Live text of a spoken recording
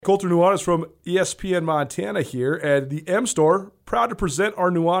Colter Nuanez from ESPN Montana here, and the M Store, proud to present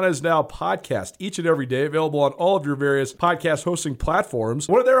our Nuanez Now podcast each and every day, available on all of your various podcast hosting platforms.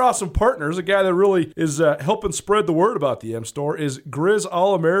 One of their awesome partners, a guy that really is helping spread the word about the M Store, is Grizz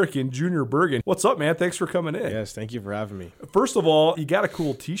All-American Junior Bergen. What's up, man? Thanks for coming in. Yes, thank you for having me. First of all, you got a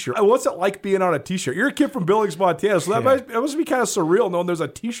cool t-shirt. What's it like being on a t-shirt? You're a kid from Billings, Montana, so that must be kind of surreal knowing there's a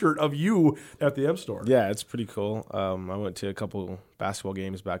t-shirt of you at the M Store. Yeah, it's pretty cool. I went to a couple basketball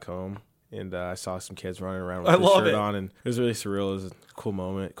games back home, and I saw some kids running around with the shirt on, and it was really surreal. It was a cool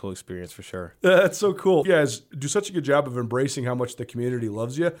moment, cool experience for sure. That's so cool. You guys do such a good job of embracing how much the community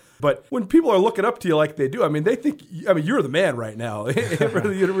loves you. But when people are looking up to you like they do, they think, you're the man right now for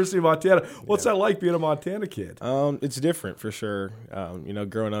the University of Montana. What's that like being a Montana kid? It's different for sure.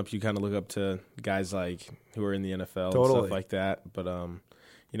 Growing up, you kind of look up to guys like who are in the NFL and stuff like that. But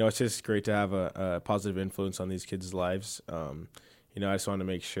it's just great to have a positive influence on these kids' lives. I just want to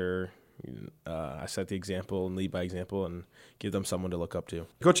make sure I set the example and lead by example and give them someone to look up to.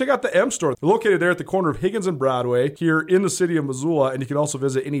 Go check out the M Store. They're located there at the corner of Higgins and Broadway here in the city of Missoula, and you can also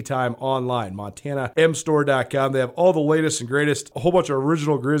visit anytime online, montanamstore.com. They have all the latest and greatest, a whole bunch of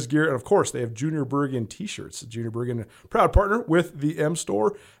original Grizz gear, and of course, they have Junior Bergen t-shirts. Junior Bergen, proud partner with the M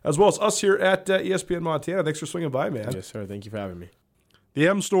Store, as well as us here at ESPN Montana. Thanks for swinging by, man. Yes, sir. Thank you for having me. The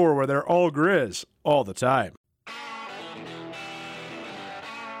M Store, where they're all Grizz all the time.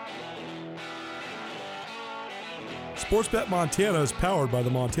 Sportsbet Montana is powered by the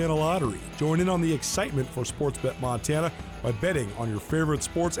Montana Lottery. Join in on the excitement for Sportsbet Montana by betting on your favorite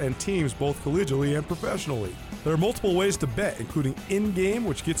sports and teams both collegially and professionally. There are multiple ways to bet, including in-game,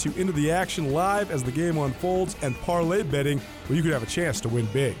 which gets you into the action live as the game unfolds, and parlay betting, where you could have a chance to win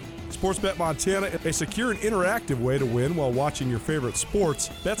big. Sportsbet Montana, a secure and interactive way to win while watching your favorite sports.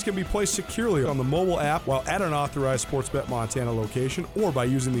 Bets can be placed securely on the mobile app while at an authorized Sportsbet Montana location or by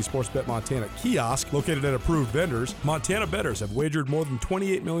using the Sportsbet Montana kiosk located at approved vendors. Montana bettors have wagered more than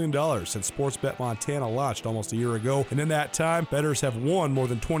 $28 million since Sportsbet Montana launched almost a year ago, and in that time, bettors have won more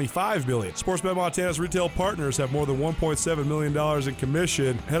than $25 million. Sportsbet Montana's retail partners have more than $1.7 million in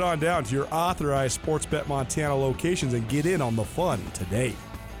commission. Head on down to your authorized Sportsbet Montana locations and get in on the fun today.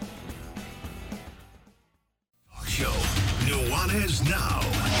 Show Nuanez Now.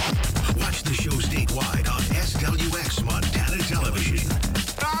 Watch the show statewide on SWX Montana Television.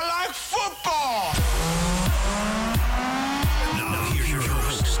 I like football. Now here's your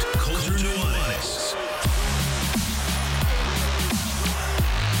host, Colter Nuanez.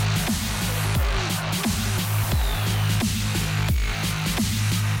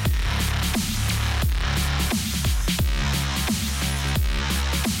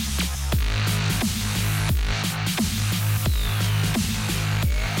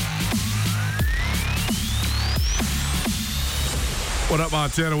 What up,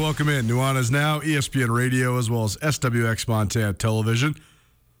 Montana? Welcome in. Nuanez Now, ESPN Radio, as well as SWX Montana Television.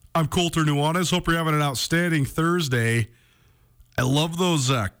 I'm Colter Nuanez. Hope you're having an outstanding Thursday. I love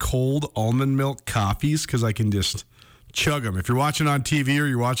those cold almond milk coffees because I can just chug them. If you're watching on TV or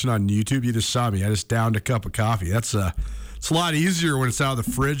you're watching on YouTube, you just saw me. I just downed a cup of coffee. It's a lot easier when it's out of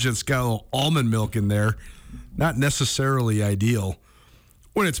the fridge and it's got a little almond milk in there. Not necessarily ideal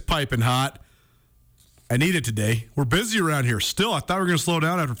when it's piping hot. I need it today. We're busy around here still. I thought we were going to slow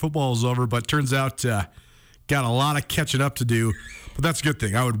down after football was over, but turns out got a lot of catching up to do. But that's a good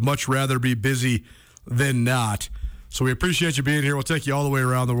thing. I would much rather be busy than not. So we appreciate you being here. We'll take you all the way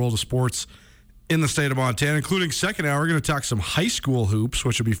around the world of sports in the state of Montana, including second hour. We're going to talk some high school hoops,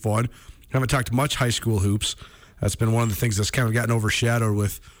 which will be fun. Haven't talked much high school hoops. That's been one of the things that's kind of gotten overshadowed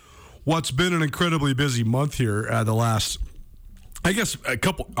with what's been an incredibly busy month here the last, I guess, a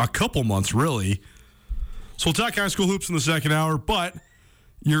couple months, really. So we'll talk high school hoops in the second hour, but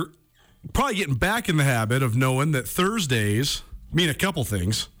you're probably getting back in the habit of knowing that Thursdays mean a couple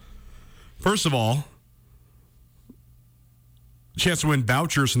things. First of all, chance to win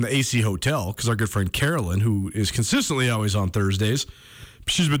vouchers from the AC Hotel, because our good friend Carolyn, who is consistently always on Thursdays,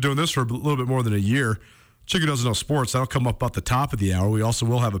 she's been doing this for a little bit more than a year. Chicken Doesn't Know Sports, that'll come up at the top of the hour. We also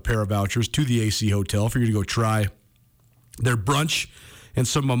will have a pair of vouchers to the AC Hotel for you to go try their brunch and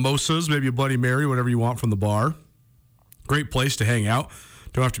some mimosas, maybe a Bloody Mary, whatever you want from the bar. Great place to hang out.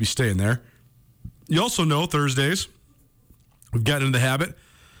 Don't have to be staying there. You also know Thursdays, we've gotten into the habit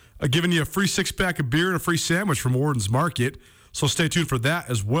of giving you a free six-pack of beer and a free sandwich from Warden's Market. So stay tuned for that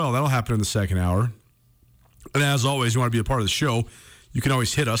as well. That'll happen in the second hour. And as always, you want to be a part of the show, you can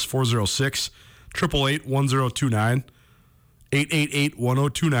always hit us, 406-888-1029.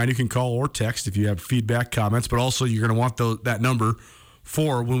 888-1029. You can call or text if you have feedback, comments, but also you're going to want that number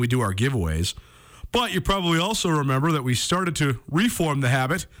for when we do our giveaways. But you probably also remember that we started to reform the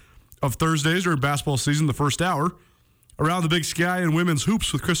habit of Thursdays during basketball season, the first hour, around the Big Sky and women's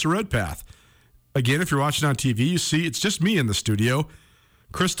hoops with Krista Redpath. Again, if you're watching on TV, you see it's just me in the studio.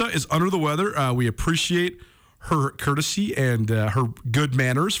 Krista is under the weather. We appreciate her courtesy and her good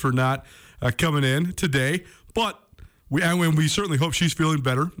manners for not coming in today. But we certainly hope she's feeling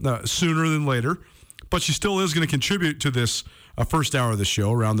better sooner than later. But she still is going to contribute to this first hour of the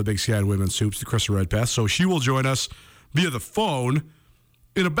show around the Big Sky and women's hoops, the Krista Redpath. So she will join us via the phone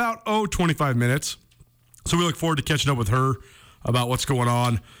in about, 25 minutes. So we look forward to catching up with her about what's going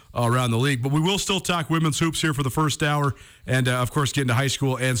on around the league. But we will still talk women's hoops here for the first hour and, of course, get into high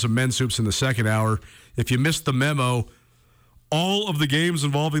school and some men's hoops in the second hour. If you missed the memo, all of the games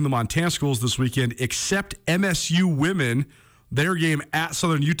involving the Montana schools this weekend, except MSU women, their game at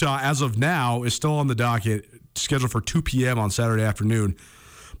Southern Utah as of now is still on the docket, scheduled for 2 p.m. on Saturday afternoon.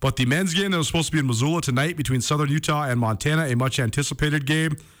 But the men's game that was supposed to be in Missoula tonight between Southern Utah and Montana, a much-anticipated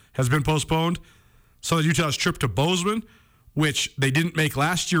game, has been postponed. Southern Utah's trip to Bozeman, which they didn't make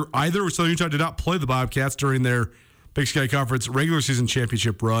last year either. Southern Utah did not play the Bobcats during their Big Sky Conference regular season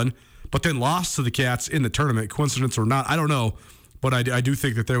championship run, but then lost to the Cats in the tournament. Coincidence or not, I don't know. But I do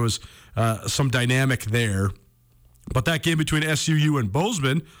think that there was some dynamic there. But that game between SUU and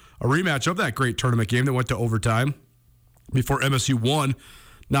Bozeman, a rematch of that great tournament game that went to overtime before MSU won,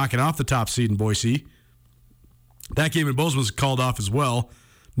 knocking off the top seed in Boise. That game in Bozeman was called off as well.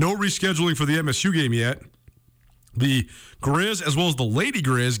 No rescheduling for the MSU game yet. The Grizz, as well as the Lady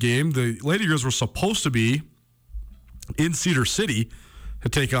Grizz game, the Lady Grizz were supposed to be in Cedar City to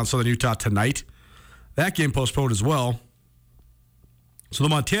take on Southern Utah tonight. That game postponed as well. So the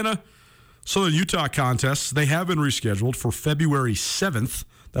Montana Southern Utah contests, they have been rescheduled for February 7th.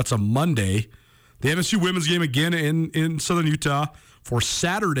 That's a Monday. The MSU women's game again in Southern Utah for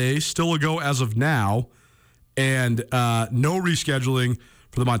Saturday, still a go as of now. And no rescheduling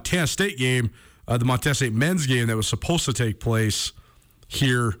for the Montana State game, the Montana State men's game that was supposed to take place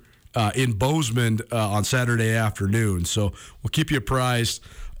here in Bozeman on Saturday afternoon. So we'll keep you apprised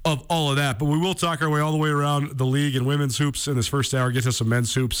of all of that. But we will talk our way all the way around the league and women's hoops in this first hour, get to some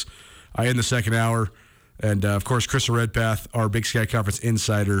men's hoops in the second hour. And, of course, Krista Redpath, our Big Sky Conference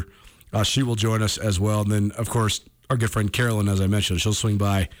insider, she will join us as well. And then, of course, our good friend Carolyn, as I mentioned, she'll swing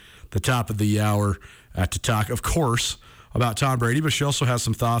by the top of the hour to talk, of course, about Tom Brady, but she also has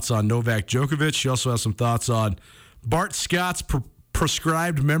some thoughts on Novak Djokovic. She also has some thoughts on Bart Scott's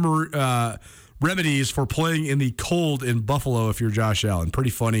prescribed remedies for playing in the cold in Buffalo if you're Josh Allen. Pretty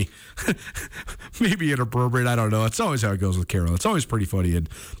funny. Maybe inappropriate. I don't know. It's always how it goes with Carolyn. It's always pretty funny and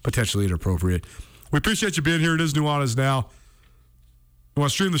potentially inappropriate. We appreciate you being here. It is Nuanez Now. You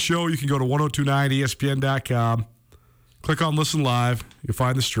want to stream the show, you can go to 1029ESPN.com. Click on Listen Live. You'll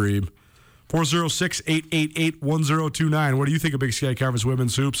find the stream. 406-888-1029. What do you think of Big Sky Conference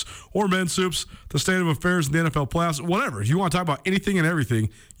women's hoops or men's hoops, the state of affairs in the NFL playoffs, whatever. If you want to talk about anything and everything,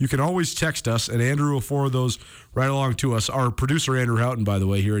 you can always text us, and Andrew will forward those right along to us. Our producer, Andrew Houghton, by the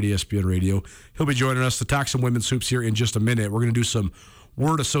way, here at ESPN Radio, he'll be joining us to talk some women's hoops here in just a minute. We're going to do some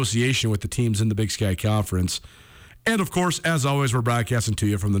word association with the teams in the Big Sky Conference. And, of course, as always, we're broadcasting to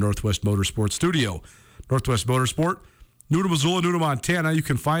you from the Northwest Motorsport Studio. Northwest Motorsport, new to Missoula, new to Montana. You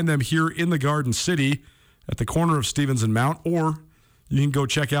can find them here in the Garden City at the corner of Stevens and Mount, or you can go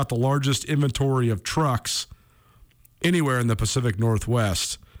check out the largest inventory of trucks anywhere in the Pacific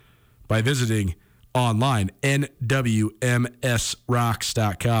Northwest by visiting online,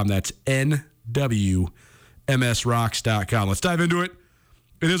 nwmsrocks.com. That's nwmsrocks.com. Let's dive into it.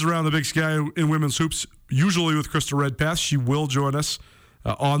 It is around the Big Sky in women's hoops, usually with Krista Redpath. She will join us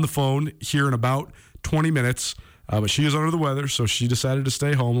on the phone here in about 20 minutes. But she is under the weather, so she decided to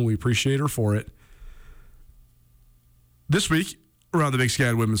stay home, and we appreciate her for it. This week, around the Big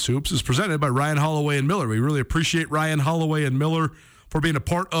Sky Women's Hoops, is presented by Ryan Holloway and Miller. We really appreciate Ryan Holloway and Miller for being a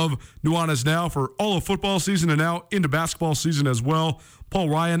part of Nuanez Now for all of football season and now into basketball season as well. Paul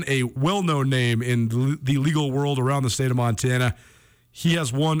Ryan, a well-known name in the legal world around the state of Montana. He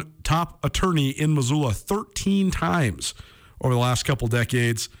has won top attorney in Missoula 13 times over the last couple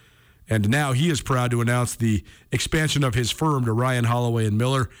decades. And now he is proud to announce the expansion of his firm to Ryan Holloway and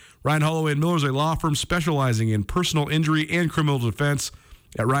Miller. Ryan Holloway and Miller is a law firm specializing in personal injury and criminal defense.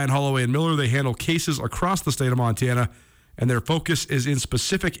 At Ryan Holloway and Miller, they handle cases across the state of Montana, and their focus is in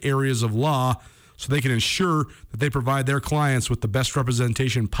specific areas of law so they can ensure that they provide their clients with the best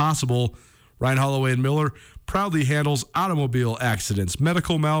representation possible. Ryan Holloway and Miller proudly handles automobile accidents,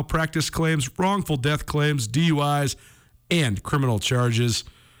 medical malpractice claims, wrongful death claims, DUIs, and criminal charges.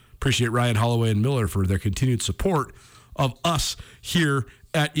 Appreciate Ryan Holloway and Miller for their continued support of us here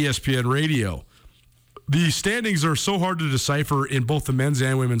at ESPN Radio. The standings are so hard to decipher in both the men's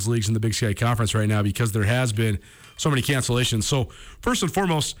and women's leagues in the Big Sky Conference right now because there has been so many cancellations. So first and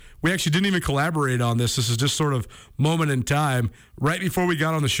foremost, we actually didn't even collaborate on this. This is just sort of moment in time. Right before we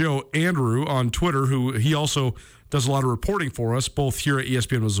got on the show, Andrew on Twitter, who he also does a lot of reporting for us, both here at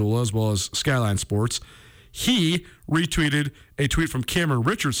ESPN Missoula as well as Skyline Sports, he retweeted a tweet from Cameron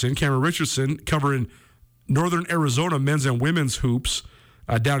Richardson. Cameron Richardson covering Northern Arizona men's and women's hoops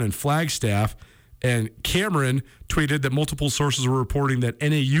down in Flagstaff. And Cameron tweeted that multiple sources were reporting that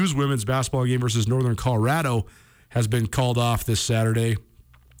NAU's women's basketball game versus Northern Colorado has been called off this Saturday.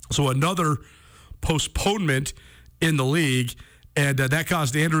 So another postponement in the league. And that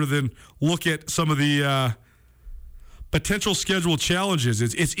caused Andrew to then look at some of the potential schedule challenges.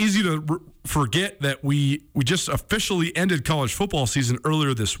 It's easy to forget that we just officially ended college football season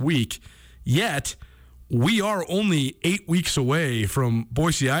earlier this week, yet we are only 8 weeks away from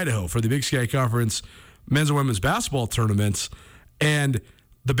Boise, Idaho for the Big Sky Conference men's and women's basketball tournaments. And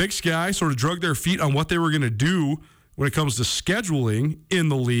the Big Sky sort of drug their feet on what they were going to do when it comes to scheduling in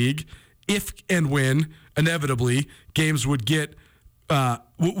the league if and when, inevitably, games would get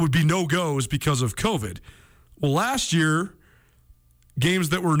would be no-goes because of COVID. Well, last year, games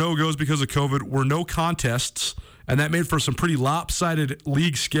that were no-goes because of COVID were no contests, and that made for some pretty lopsided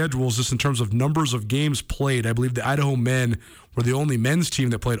league schedules just in terms of numbers of games played. I believe the Idaho men were the only men's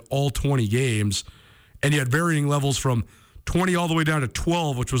team that played all 20 games, and you had varying levels from 20 all the way down to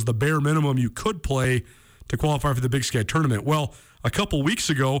 12, which was the bare minimum you could play to qualify for the Big Sky tournament. Well, a couple weeks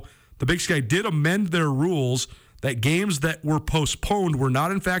ago, the Big Sky did amend their rules that games that were postponed were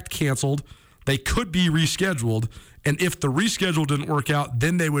not in fact canceled. They could be rescheduled, and if the reschedule didn't work out,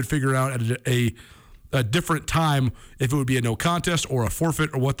 then they would figure out at a different time if it would be a no contest or a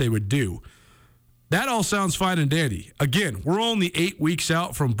forfeit or what they would do. That all sounds fine and dandy. Again, we're only 8 weeks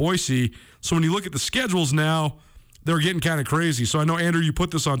out from Boise, so when you look at the schedules now, they're getting kind of crazy. So I know, Andrew, you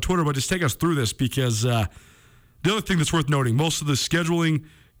put this on Twitter, but just take us through this because the other thing that's worth noting, most of the scheduling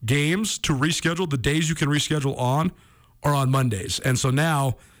games to reschedule, the days you can reschedule on, are on Mondays. And so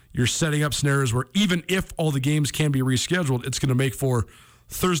now you're setting up scenarios where even if all the games can be rescheduled, it's going to make for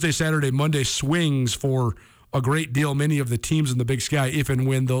Thursday, Saturday, Monday swings for a great deal, many of the teams in the Big Sky, if and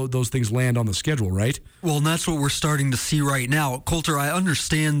when those things land on the schedule, right? Well, and that's what we're starting to see right now. Coulter, I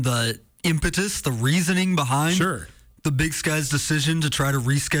understand the impetus, the reasoning behind the Big Sky's decision to try to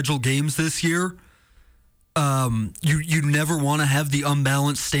reschedule games this year. You never want to have the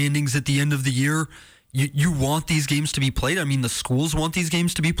unbalanced standings at the end of the year. You want these games to be played. I mean, the schools want these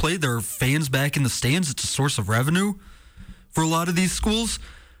games to be played. There are fans back in the stands. It's a source of revenue for a lot of these schools.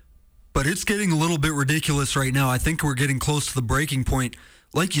 But it's getting a little bit ridiculous right now. I think we're getting close to the breaking point.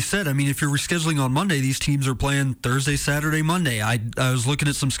 Like you said, I mean, if you're rescheduling on Monday, these teams are playing Thursday, Saturday, Monday. I was looking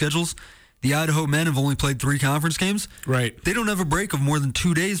at some schedules. The Idaho men have only played 3 conference games. Right. They don't have a break of more than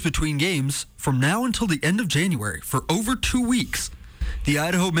 2 days between games from now until the end of January. For over 2 weeks, the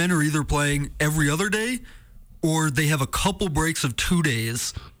Idaho men are either playing every other day or they have a couple breaks of 2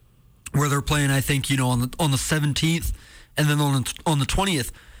 days where they're playing, I think, on the 17th and then on the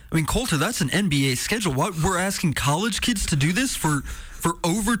 20th. I mean, Coulter, that's an NBA schedule. What, we're asking college kids to do this for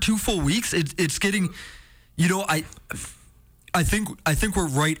over 2 full weeks? It's getting, I think we're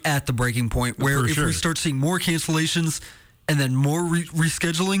right at the breaking point where if we start seeing more cancellations and then more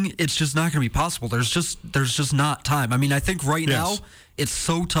rescheduling, it's just not going to be possible. There's just not time. I mean, I think right now it's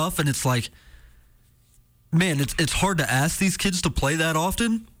so tough, and it's like, man, it's hard to ask these kids to play that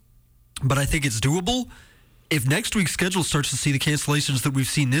often, but I think it's doable. If next week's schedule starts to see the cancellations that we've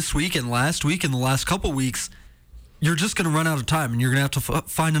seen this week and last week and the last couple weeks, you're just going to run out of time, and you're going to have to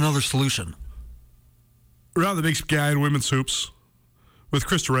find another solution. Around the Big Sky and women's hoops with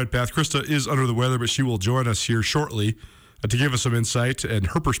Krista Redpath. Krista is under the weather, but she will join us here shortly to give us some insight and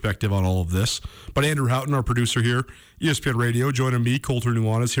her perspective on all of this. But Andrew Houghton, our producer here, ESPN Radio, joining me, Coulter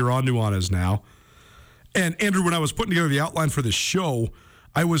Nuanez, here on Nuanez Now. And Andrew, when I was putting together the outline for this show,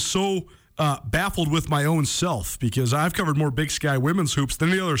 I was so baffled with my own self because I've covered more Big Sky women's hoops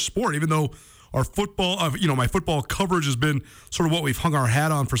than any other sport, even though our football, my football coverage has been sort of what we've hung our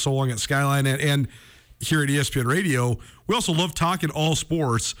hat on for so long at Skyline and here at ESPN Radio. We also love talking all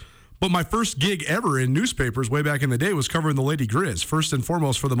sports, but my first gig ever in newspapers way back in the day was covering the Lady Grizz, first and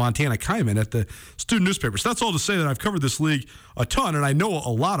foremost for the Montana Kaimin at the student newspapers. That's all to say that I've covered this league a ton, and I know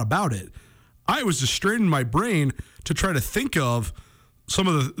a lot about it. I was just straining my brain to try to think of some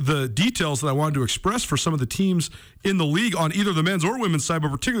of the details that I wanted to express for some of the teams in the league on either the men's or women's side, but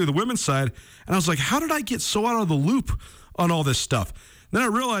particularly the women's side. And I was like, how did I get so out of the loop on all this stuff? Then I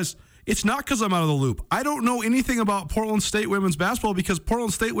realized it's not because I'm out of the loop. I don't know anything about Portland State women's basketball because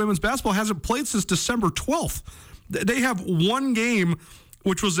Portland State women's basketball hasn't played since December 12th. They have one game,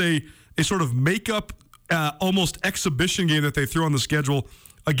 which was a sort of makeup, almost exhibition game that they threw on the schedule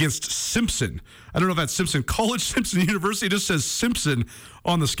against Simpson. I don't know if that's Simpson College, Simpson University. It just says Simpson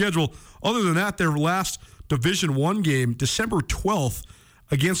on the schedule. Other than that, their last Division I game, December 12th,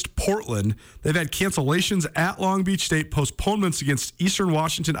 against Portland. They've had cancellations at Long Beach State, postponements against Eastern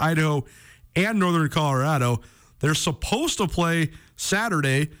Washington, Idaho, and Northern Colorado. They're supposed to play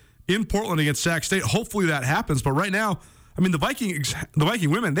Saturday in Portland against Sac State. Hopefully that happens. But right now, I mean, the Viking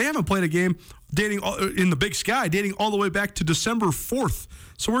women, they haven't played a game dating in the Big Sky dating all the way back to December 4th.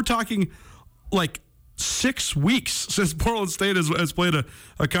 So we're talking like 6 weeks since Portland State has played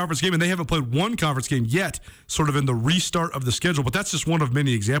a conference game, and they haven't played one conference game yet, sort of in the restart of the schedule. But that's just one of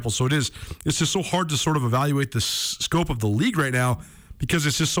many examples. So it's just so hard to sort of evaluate the scope of the league right now because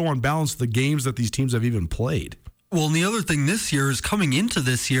it's just so unbalanced, the games that these teams have even played. Well, and the other thing this year is coming into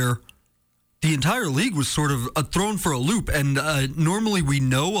this year, the entire league was sort of thrown for a loop. And normally we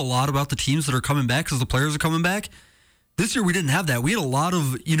know a lot about the teams that are coming back because the players are coming back. This year we didn't have that. We had a lot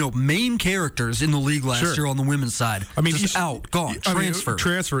of main characters in the league last year on the women's side. I mean, just out, gone,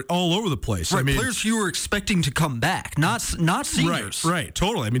 transferred all over the place. Right, I mean, players you were expecting to come back, not seniors. Right,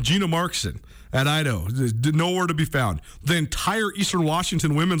 totally. I mean, Gina Markson at Idaho, nowhere to be found. The entire Eastern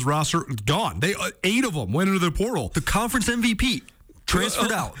Washington women's roster gone. 8 of them went into the portal. The conference MVP.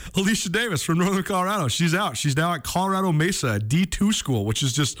 Transferred out. Alicia Davis from Northern Colorado. She's out. She's now at Colorado Mesa, a D2 school, which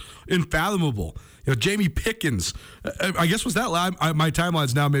is just unfathomable. Jamie Pickens. I guess was that my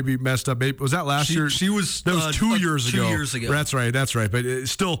timeline's now maybe messed up. Was that last year? She was. That was 2 years ago. 2 years ago. That's right. But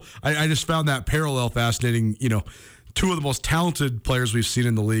still, I just found that parallel fascinating. Two of the most talented players we've seen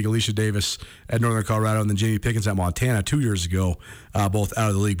in the league, Alicia Davis at Northern Colorado and then Jamie Pickens at Montana 2 years ago, both out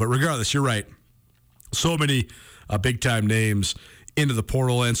of the league. But regardless, you're right. So many big-time names into the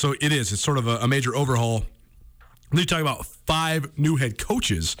portal, and so it's sort of a major overhaul. Then you talk about 5 new head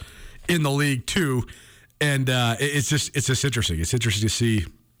coaches in the league too, and it's just interesting. It's interesting to see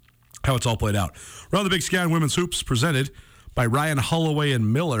how it's all played out. Around the Big Sky and Women's Hoops, presented by Ryan Holloway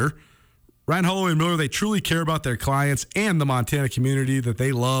and Miller. Ryan Holloway and Miller, they truly care about their clients and the Montana community that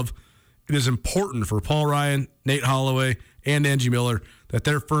they love. It is important for Paul Ryan, Nate Holloway, and Angie Miller that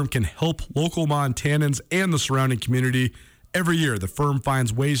their firm can help local Montanans and the surrounding community. Every year, the firm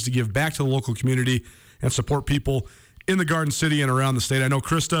finds ways to give back to the local community and support people in the Garden City and around the state. I know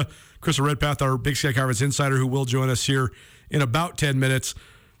Krista Redpath, our Big Sky Conference insider, who will join us here in about 10 minutes,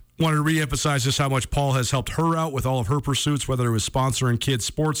 wanted to reemphasize just how much Paul has helped her out with all of her pursuits, whether it was sponsoring kids'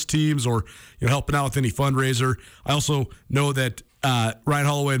 sports teams or helping out with any fundraiser. I also know that Ryan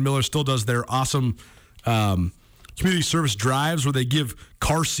Holloway and Miller still does their awesome community service drives where they give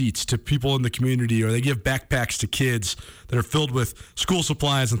car seats to people in the community or they give backpacks to kids that are filled with school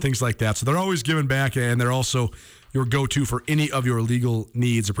supplies and things like that. So they're always giving back, and they're also your go-to for any of your legal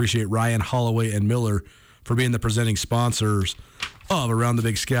needs. Appreciate Ryan Holloway and Miller for being the presenting sponsors of Around the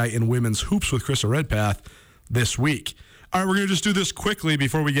Big Sky in Women's Hoops with Krista Redpath this week. All right, we're going to just do this quickly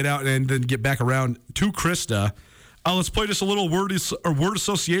before we get out and then get back around to Krista. Let's play just a little word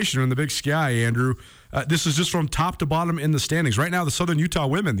association in the Big Sky, Andrew. This is just from top to bottom in the standings. Right now, the Southern Utah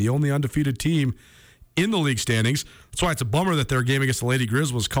women, the only undefeated team in the league standings. That's why it's a bummer that their game against the Lady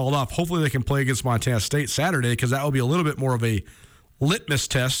Grizz was called off. Hopefully they can play against Montana State Saturday because that will be a little bit more of a litmus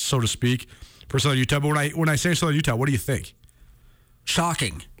test, so to speak, for Southern Utah. But when I say Southern Utah, what do you think?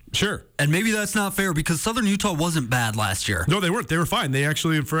 Shocking. Sure. And maybe that's not fair because Southern Utah wasn't bad last year. No, they weren't. They were fine. They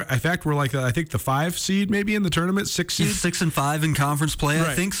actually, in fact, were like, I think, the 5 seed maybe in the tournament, 6 seed. 6 and 5 in conference play, right.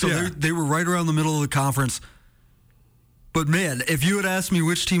 I think. So they were right around the middle of the conference. But, man, if you had asked me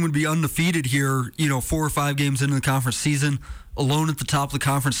which team would be undefeated here, 4 or 5 games into the conference season, alone at the top of the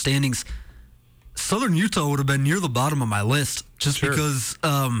conference standings, Southern Utah would have been near the bottom of my list just because,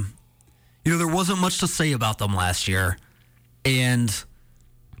 there wasn't much to say about them last year. And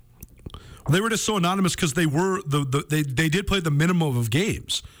they were just so anonymous because they were they did play the minimum of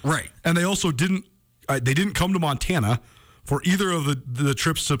games, right? And they also didn't come to Montana for either of the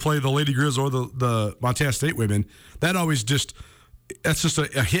trips to play the Lady Grizz or the Montana State women. That's just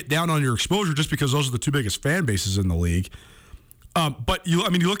a hit down on your exposure just because those are the 2 biggest fan bases in the league. But you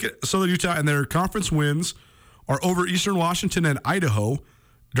look at Southern Utah and their conference wins are over Eastern Washington and Idaho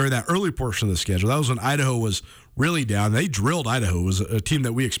during that early portion of the schedule. That was when Idaho was really down. They drilled Idaho. It was a team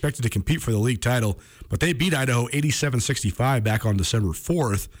that we expected to compete for the league title, but they beat Idaho 87-65 back on December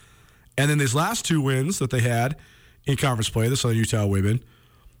 4th. And then these last 2 wins that they had in conference play, the Southern Utah women,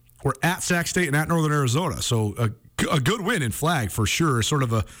 were at Sac State and at Northern Arizona. So a good win in flag for sure, sort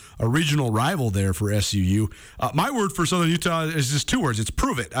of a regional rival there for SUU. My word for Southern Utah is just 2 words. It's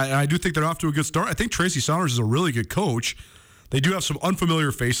prove it. I do think they're off to a good start. I think Tracy Saunders is a really good coach. They do have some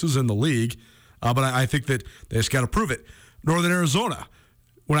unfamiliar faces in the league, but I think that they just got to prove it. Northern Arizona,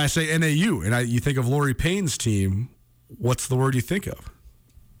 when I say NAU and you think of Lori Payne's team, what's the word you think of?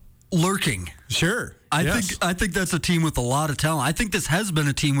 Lurking. Sure. I think that's a team with a lot of talent. I think this has been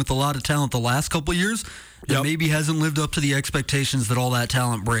a team with a lot of talent the last couple of years that maybe hasn't lived up to the expectations that all that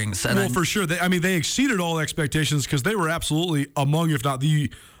talent brings. And for sure. They exceeded all expectations because they were absolutely among, if not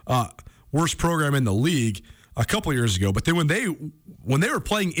the worst program in the league a couple of years ago. But then when they were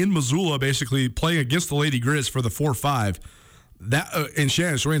playing in Missoula, basically playing against the Lady Grizz for the 4-5, that in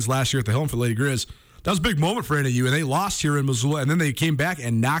Shannon Swain's last year at the helm for Lady Grizz, that was a big moment for NAU, and they lost here in Missoula, and then they came back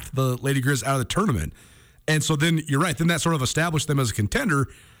and knocked the Lady Grizz out of the tournament. And so then, you're right, then that sort of established them as a contender,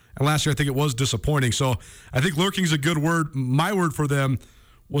 and last year I think it was disappointing. So I think lurking is a good word. My word for them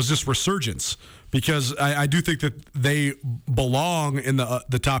was just resurgence, because I do think that they belong in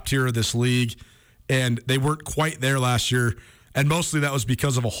the top tier of this league, and they weren't quite there last year. And mostly that was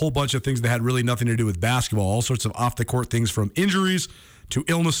because of a whole bunch of things that had really nothing to do with basketball, all sorts of off-the-court things, from injuries to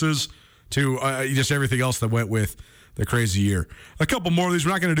illnesses to just everything else that went with the crazy year. A couple more of these.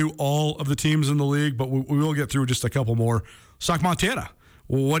 We're not going to do all of the teams in the league, but we will get through just a couple more. Sauk Montana.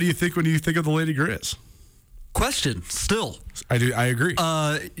 What do you think when you think of the Lady Grizz? Question still. I agree.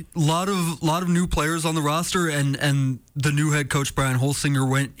 Lot of new players on the roster, and the new head coach Brian Holsinger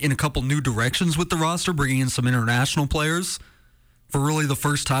went in a couple new directions with the roster, bringing in some international players for really the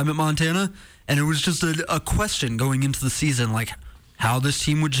first time at Montana. And it was just a question going into the season, like how this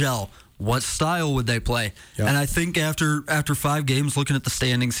team would gel. What style would they play? Yep. And I think after 5 games, looking at the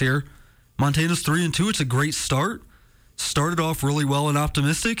standings here, Montana's 3-2. It's a great start. Started off really well and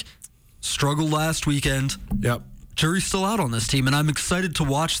optimistic. Struggled last weekend. Yep. Jury's still out on this team, and I'm excited to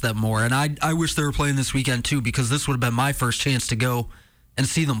watch them more. And I wish they were playing this weekend too, because this would have been my first chance to go and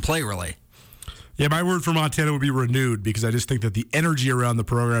see them play, really. Yeah, my word for Montana would be renewed, because I just think that the energy around the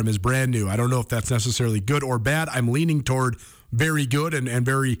program is brand new. I don't know if that's necessarily good or bad. I'm leaning toward very good and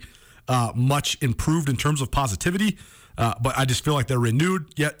very much improved in terms of positivity, but I just feel like they're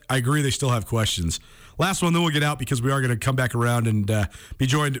renewed, yet I agree they still have questions. Last one, then we'll get out, because we are going to come back around and be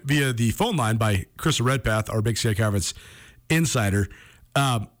joined via the phone line by Chris Redpath, our Big Sky Conference insider.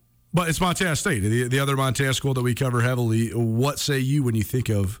 But it's Montana State, the other Montana school that we cover heavily. What say you when you think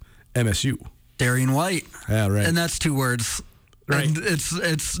of MSU? Darian White. Yeah, right. And that's 2 words. Right. And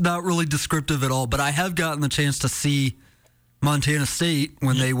it's not really descriptive at all, but I have gotten the chance to see Montana State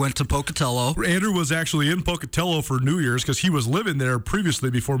when they went to Pocatello. Andrew was actually in Pocatello for New Year's because he was living there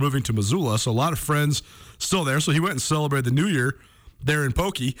previously before moving to Missoula, so a lot of friends still there. So he went and celebrated the New Year there in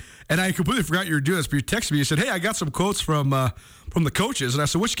Pokey. And I completely forgot you were doing this, but you texted me. You said, hey, I got some quotes from the coaches. And I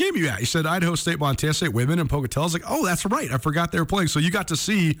said, which game are you at? You said Idaho State, Montana State women in Pocatello. I was like, oh, that's right. I forgot they were playing. So you got to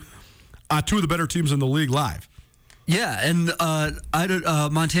see 2 of the better teams in the league live. Yeah, and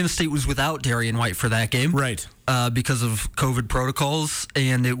Montana State was without Darian White for that game, right? Because of COVID protocols,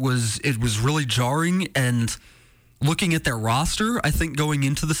 and it was really jarring. And looking at their roster, I think going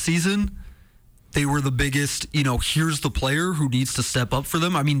into the season, they were the biggest. Here's the player who needs to step up for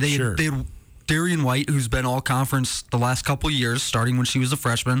them. I mean, they had Darian White, who's been all conference the last couple of years, starting when she was a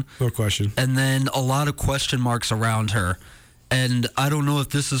freshman, no question, and then a lot of question marks around her. And I don't know if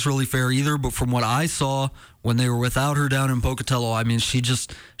this is really fair either, but from what I saw when they were without her down in Pocatello, I mean, she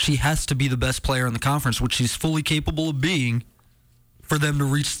has to be the best player in the conference, which she's fully capable of being, for them to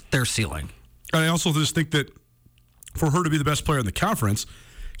reach their ceiling. And I also just think that for her to be the best player in the conference,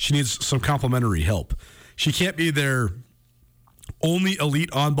 she needs some complementary help. She can't be their only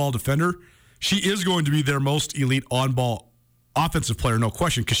elite on-ball defender. She is going to be their most elite on-ball offensive player, no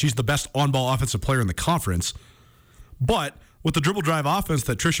question, because she's the best on-ball offensive player in the conference. But with the dribble drive offense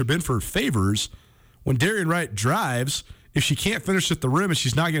that Trisha Binford favors, when Darian White drives, if she can't finish at the rim and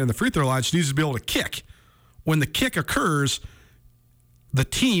she's not getting the free throw line, she needs to be able to kick. When the kick occurs, the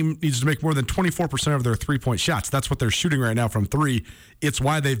team needs to make more than 24% of their three-point shots. That's what they're shooting right now from 3. It's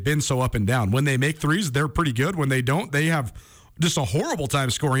why they've been so up and down. When they make threes, they're pretty good. When they don't, they have just a horrible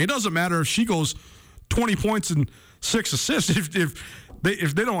time scoring. It doesn't matter if she goes 20 points and 6 assists.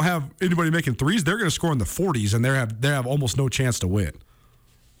 If they don't have anybody making threes, they're going to score in the 40s, and they have almost no chance to win.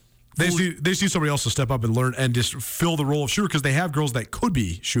 They see somebody else to step up and learn and just fill the role of shooter, because they have girls that could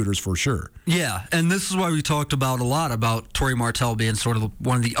be shooters for sure. Yeah, and this is why we talked a lot about Tori Martell being sort of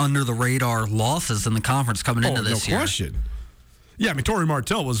one of the under-the-radar losses in the conference coming into this year. No question. Yeah, I mean, Tori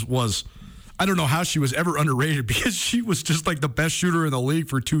Martell was I don't know how she was ever underrated, because she was just like the best shooter in the league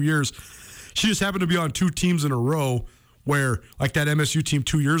for 2 years. She just happened to be on 2 teams in a row where, like that MSU team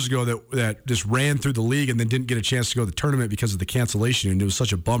 2 years ago that just ran through the league and then didn't get a chance to go to the tournament because of the cancellation, and it was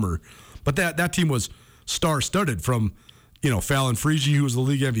such a bummer. But that team was star-studded from, Fallon Frigi, who was the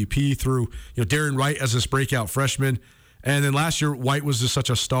league MVP, through, Darren Wright as this breakout freshman. And then last year, White was just such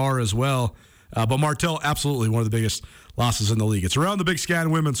a star as well. But Martell, absolutely one of the biggest losses in the league. It's Around the Big Sky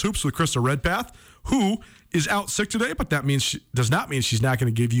and Women's Hoops with Krista Redpath, who is out sick today, but that does not mean she's not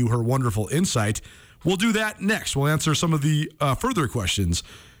going to give you her wonderful insight. We'll do that next. We'll answer some of the further questions,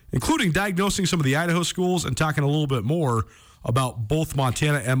 including diagnosing some of the Idaho schools and talking a little bit more about both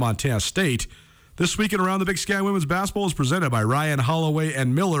Montana and Montana State. This week in Around the Big Sky Women's Basketball is presented by Ryan Holloway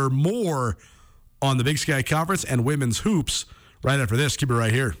and Miller. More on the Big Sky Conference and Women's Hoops right after this. Keep it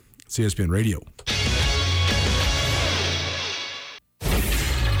right here. It's ESPN Radio.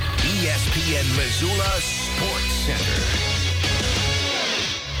 ESPN Missoula Sports Center.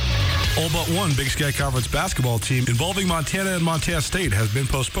 All but one Big Sky Conference basketball team involving Montana and Montana State has been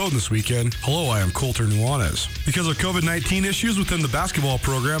postponed this weekend. Hello, I am Colter Nuanez. Because of COVID-19 issues within the basketball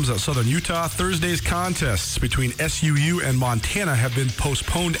programs at Southern Utah, Thursday's contests between SUU and Montana have been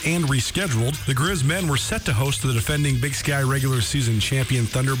postponed and rescheduled. The Grizz men were set to host the defending Big Sky regular season champion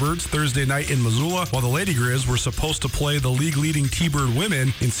Thunderbirds Thursday night in Missoula, while the Lady Grizz were supposed to play the league-leading T-Bird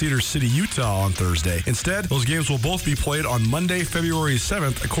women in Cedar City, Utah on Thursday. Instead, those games will both be played on Monday, February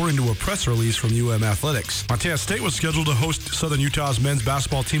 7th, according to a press release from UM Athletics. Montana State was scheduled to host Southern Utah's men's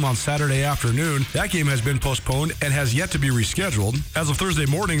basketball team on Saturday afternoon. That game has been postponed and has yet to be rescheduled. As of Thursday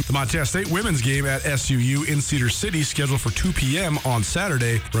morning, the Montana State women's game at SUU in Cedar City, scheduled for 2 p.m. on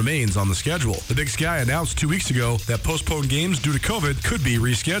Saturday, remains on the schedule. The Big Sky announced 2 weeks ago that postponed games due to COVID could be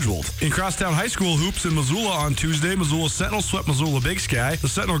rescheduled. In Crosstown High School hoops in Missoula on Tuesday, Missoula Sentinel swept Missoula Big Sky. The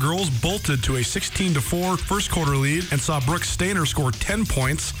Sentinel girls bolted to a 16-4 first quarter lead and saw Brooke Stainer score 10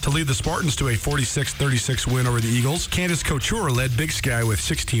 points to lead the Spartans to a 46-36 win over the Eagles. Candace Couture led Big Sky with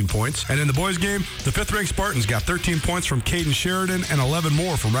 16 points. And in the boys' game, the 5th-ranked Spartans got 13 points from Caden Sheridan and 11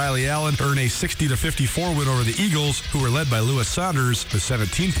 more from Riley Allen to earn a 60-54 win over the Eagles, who were led by Lewis Saunders with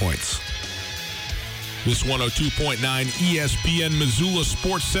 17 points. This 102.9 ESPN Missoula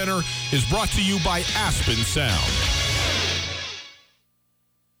Sports Center is brought to you by Aspen Sound.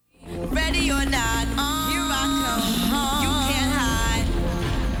 Ready or not, here I come. You can't hide.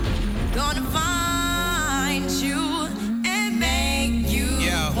 Gonna find you and make you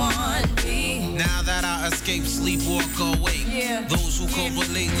want me. Now that I escape, sleep, walk away. Yeah. Those who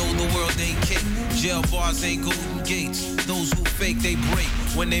correlate know the world ain't cake. Jail bars ain't golden gates. Those who fake, they break.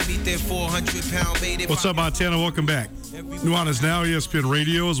 When they meet their 400-pound mate. What's up, Montana? Welcome back. Nuanez Now, ESPN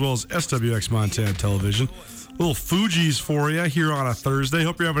Radio, as well as SWX Montana Television. Little Fuji's for you here on a Thursday.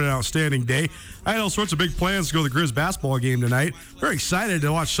 Hope you're having an outstanding day. I had all sorts of big plans to go to the Grizz basketball game tonight. Very excited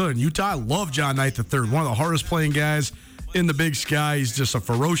to watch Southern Utah. I love John Knight III, one of the hardest playing guys in the Big Sky. He's just a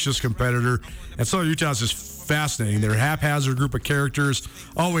ferocious competitor. And Southern Utah is just fascinating. They're a haphazard group of characters,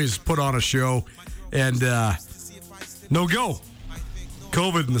 always put on a show. And no go.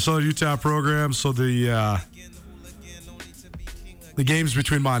 COVID in the Southern Utah program, so the games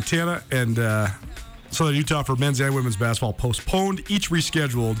between Montana and Southern Utah for men's and women's basketball postponed, each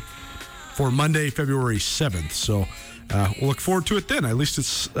rescheduled for Monday, February 7th. So we'll look forward to it then. At least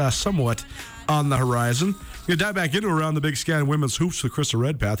it's somewhat on the horizon. We're going to dive back into Around the Big Sky and Women's Hoops with Krista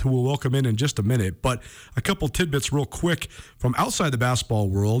Redpath, who we'll welcome in just a minute. But a couple tidbits real quick from outside the basketball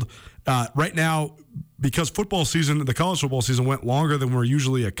world. Right now, because football season, the college football season went longer than we're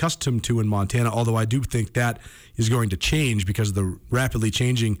usually accustomed to in Montana, although I do think that is going to change because of the rapidly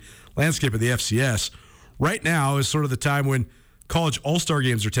changing landscape of the FCS. Right now is sort of the time when college all-star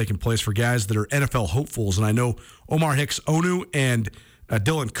games are taking place for guys that are NFL hopefuls. And I know Omar Hicks-Onu and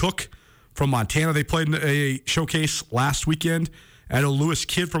Dylan Cook from Montana, they played in a showcase last weekend. I know Lewis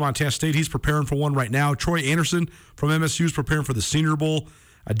Kidd from Montana State, he's preparing for one right now. Troy Anderson from MSU is preparing for the Senior Bowl.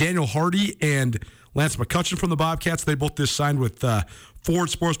 Daniel Hardy and Lance McCutcheon from the Bobcats, they both just signed with Ford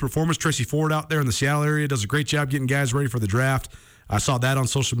Sports Performance. Tracy Ford out there in the Seattle area does a great job getting guys ready for the draft. I saw that on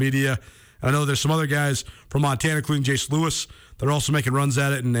social media. I know there's some other guys from Montana, including Jace Lewis, that are also making runs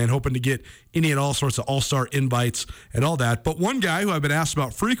at it and hoping to get any and all sorts of all-star invites and all that. But one guy who I've been asked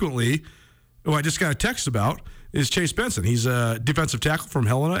about frequently, who I just got a text about, is Chase Benson. He's a defensive tackle from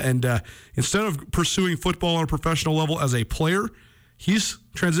Helena, and instead of pursuing football on a professional level as a player, he's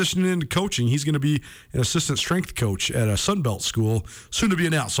transitioning into coaching. He's going to be an assistant strength coach at a Sunbelt school, soon to be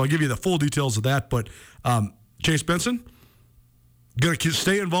announced. So I'll give you the full details of that. But Chase Benson, going to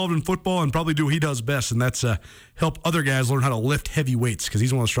stay involved in football and probably do what he does best, and that's help other guys learn how to lift heavy weights, because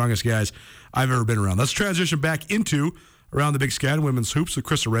he's one of the strongest guys I've ever been around. Let's transition back into around the Big Sky and Women's Hoops with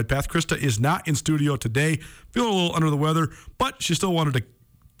Krista Redpath. Krista is not in studio today, feeling a little under the weather, but she still wanted to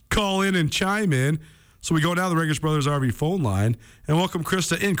call in and chime in. So we go down the Regis Brothers RV phone line and welcome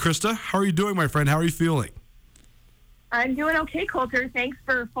Krista in. Krista, how are you doing, my friend? How are you feeling? I'm doing okay, Coulter. Thanks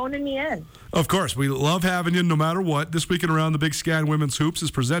for phoning me in. Of course. We love having you no matter what. This weekend around the Big Sky and Women's Hoops is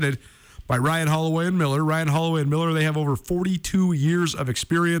presented by Ryan Holloway and Miller. Ryan Holloway and Miller, they have over 42 years of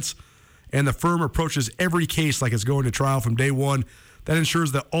experience, and the firm approaches every case like it's going to trial from day one. That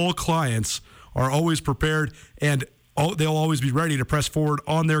ensures that all clients are always prepared and they'll always be ready to press forward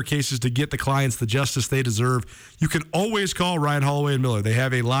on their cases to get the clients the justice they deserve. You can always call Ryan Holloway and Miller. They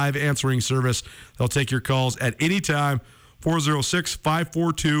have a live answering service. They'll take your calls at any time.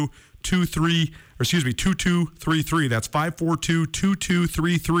 406-542-2233. That's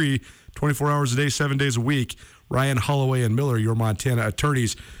 542-2233. 24 hours a day, 7 days a week. Ryan Holloway and Miller, your Montana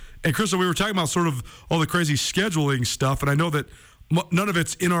attorneys. And Krista, we were talking about sort of all the crazy scheduling stuff, and I know that none of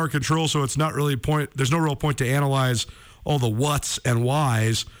it's in our control, so it's not really there's no real point to analyze all the whats and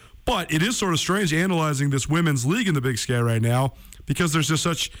whys, but it is sort of strange analyzing this women's league in the Big Sky right now because there's just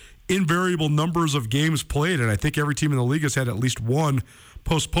such invariable numbers of games played, and I think every team in the league has had at least one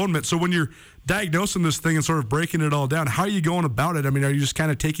postponement. So when you're diagnosing this thing and sort of breaking it all down, how are you going about it? I mean, are you just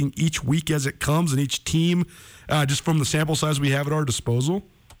kind of taking each week as it comes and each team just from the sample size we have at our disposal?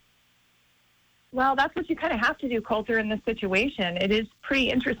 Well, that's what you kind of have to do, Coulter, in this situation. It is pretty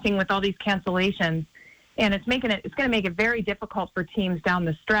interesting with all these cancellations, and it's going to make it very difficult for teams down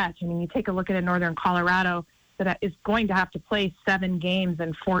the stretch. I mean, you take a look at Northern Colorado that is going to have to play 7 games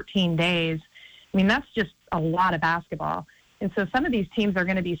in 14 days. I mean, that's just a lot of basketball. And so some of these teams are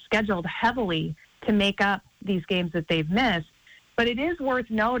going to be scheduled heavily to make up these games that they've missed. But it is worth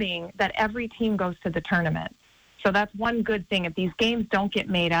noting that every team goes to the tournament. So that's one good thing. If these games don't get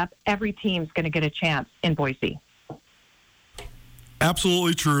made up, every team's going to get a chance in Boise.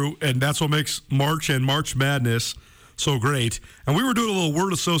 Absolutely true, and that's what makes March and March Madness so great. And we were doing a little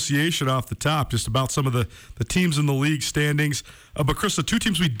word association off the top just about some of the teams in the league standings. But, Krista, 2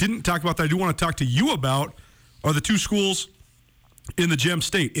 teams we didn't talk about that I do want to talk to you about are the 2 schools in the Gem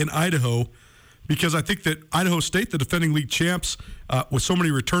State, in Idaho, because I think that Idaho State, the defending league champs, with so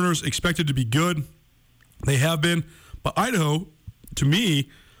many returners, expected to be good. They have been. But Idaho, to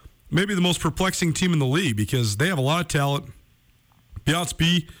me, maybe the most perplexing team in the league because they have a lot of talent. Beyonce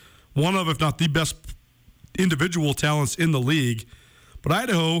B, one of, if not the best individual talents in the league. But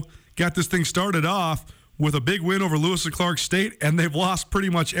Idaho got this thing started off with a big win over Lewis and Clark State, and they've lost pretty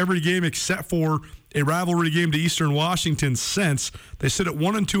much every game except for a rivalry game to Eastern Washington since. They sit at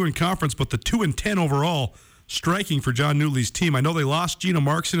 1-2 in conference, but the 2-10 overall, striking for John Newley's team. I know they lost Gina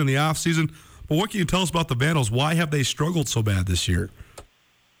Markson in the offseason, but what can you tell us about the Vandals? Why have they struggled so bad this year?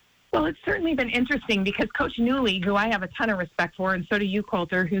 Well, it's certainly been interesting because Coach Newley, who I have a ton of respect for, and so do you,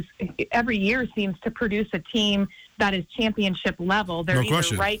 Coulter, who every year seems to produce a team that is championship level. They're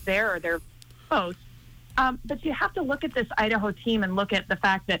either right there or they're close. But you have to look at this Idaho team and look at the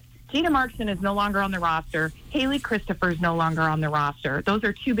fact that Gina Markson is no longer on the roster. Haley Christopher is no longer on the roster. Those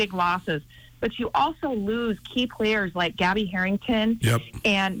are 2 big losses. But you also lose key players like Gabby Harrington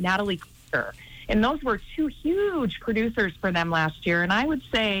and Natalie Cooper. And those were 2 huge producers for them last year. And I would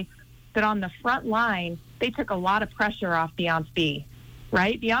say that on the front line, they took a lot of pressure off Beyonce B,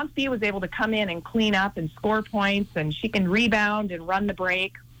 right? Beyonce B was able to come in and clean up and score points, and she can rebound and run the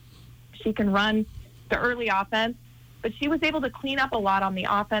break. She can run the early offense, but she was able to clean up a lot on the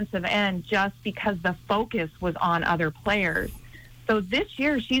offensive end just because the focus was on other players. So this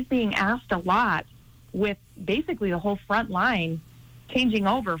year, she's being asked a lot with basically the whole front line changing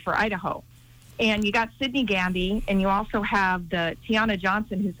over for Idaho. And you got Sydney Gandy, and you also have the Tiana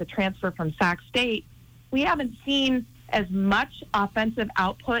Johnson, who's the transfer from Sac State. We haven't seen as much offensive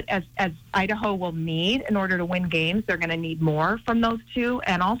output as Idaho will need in order to win games. They're going to need more from those 2.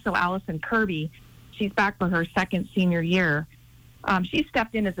 And also Allison Kirby. She's back for her second senior year. She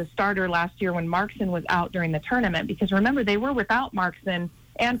stepped in as a starter last year when Markson was out during the tournament because, remember, they were without Markson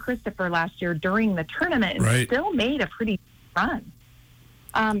and Christopher last year during the tournament and still made a pretty run.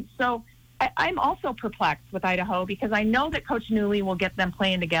 So I'm also perplexed with Idaho because I know that Coach Newley will get them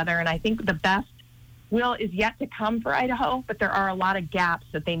playing together, and I think the best is yet to come for Idaho, but there are a lot of gaps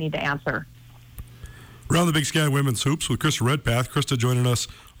that they need to answer. Around the Big Sky Women's Hoops with Krista Redpath. Krista joining us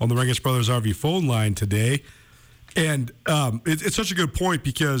on the Regis Brothers RV phone line today. And it's such a good point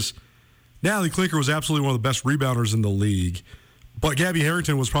because Natalie Klinker was absolutely one of the best rebounders in the league, but Gabby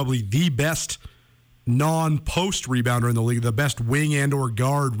Harrington was probably the best non-post rebounder in the league, the best wing and or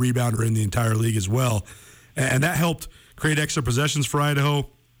guard rebounder in the entire league as well. And that helped create extra possessions for Idaho.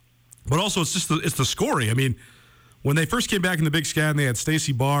 But also it's the scoring. I mean, when they first came back in the Big Sky and they had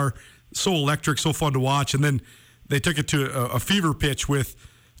Stacey Barr, so electric, so fun to watch, and then they took it to a fever pitch with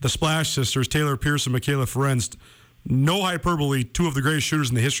the Splash Sisters, Taylor Pierce and Michaela Ferenc. No hyperbole, two of the greatest shooters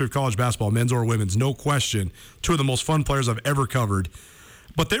in the history of college basketball, men's or women's, no question. Two of the most fun players I've ever covered.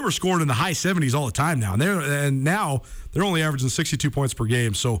 But they were scoring in the high 70s all the time now. And now they're only averaging 62 points per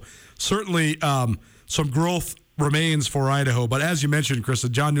game. So certainly some growth remains for Idaho. But as you mentioned, Krista,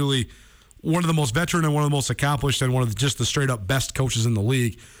 John Newlee, one of the most veteran and one of the most accomplished and one of the, just the straight-up best coaches in the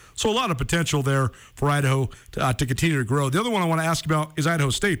league. So a lot of potential there for Idaho to continue to grow. The other one I want to ask about is Idaho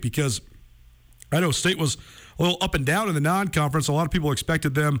State, because Idaho State was a little up and down in the non-conference. A lot of people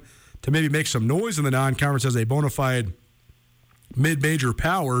expected them to maybe make some noise in the non-conference as a bona fide mid-major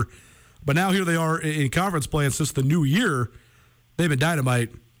power. But now here they are in conference play, and since the new year, they've been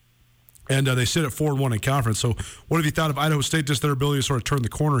dynamite, and they sit at 4-1 in conference. So what have you thought of Idaho State, just their ability to sort of turn the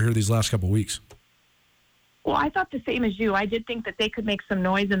corner here these last couple of weeks? Well, I thought the same as you. I did think that they could make some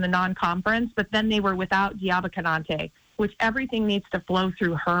noise in the non-conference, but then they were without Diaba Kanante, which everything needs to flow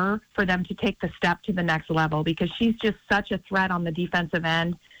through her for them to take the step to the next level, because she's just such a threat on the defensive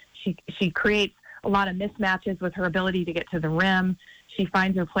end. She creates a lot of mismatches with her ability to get to the rim. She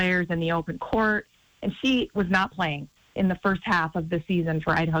finds her players in the open court, and she was not playing in the first half of the season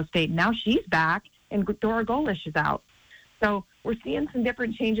for Idaho State. Now she's back, and Dora Golish is out. So we're seeing some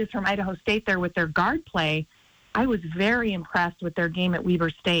different changes from Idaho State there with their guard play. I was very impressed with their game at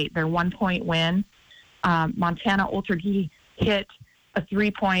Weber State, their 1-point win. Montana Oltergi hit a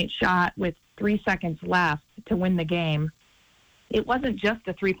 3-point shot with 3 seconds left to win the game. It wasn't just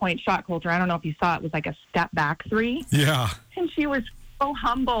a 3-point shot, Coulter. I don't know if you saw it. It was like a step-back 3. Yeah. And she was so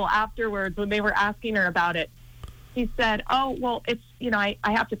humble afterwards when they were asking her about it. She said, oh, well, it's, I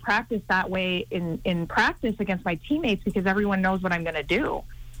have to practice that way in practice against my teammates because everyone knows what I'm going to do.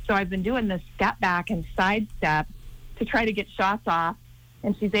 So I've been doing this step back and side step to try to get shots off,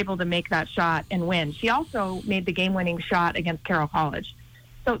 and she's able to make that shot and win. She also made the game-winning shot against Carroll College.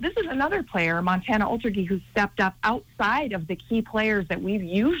 So this is another player, Montana Oltergi, who stepped up outside of the key players that we've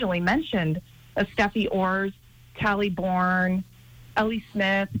usually mentioned, Steffi Orrs, Callie Bourne, Ellie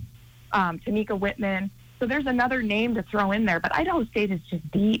Smith, Tamika Whitman. So there's another name to throw in there. But Idaho State is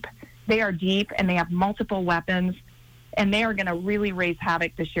just deep. They are deep, and they have multiple weapons, and they are going to really raise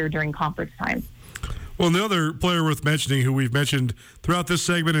havoc this year during conference time. Well, and the other player worth mentioning who we've mentioned throughout this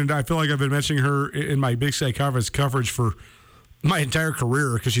segment, and I feel like I've been mentioning her in my Big Sky Conference coverage for my entire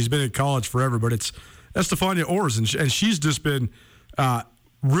career because she's been in college forever, but it's Estefania Orrs, and she's just been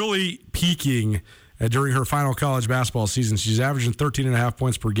really peaking during her final college basketball season. She's averaging 13.5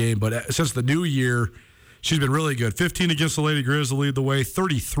 points per game, but since the new year, she's been really good. 15 against the Lady Grizz to lead the way,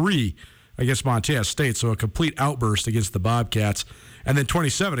 33 against Montana State, so a complete outburst against the Bobcats, and then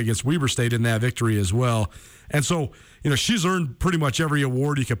 27 against Weber State in that victory as well. And so, she's earned pretty much every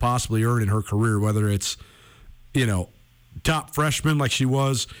award you could possibly earn in her career, whether it's, top freshman like she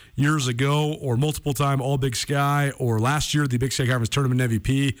was years ago, or multiple-time All-Big Sky, or last year the Big Sky Conference Tournament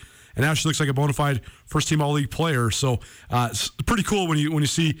MVP, and now she looks like a bona fide first-team All-League player. So it's pretty cool when you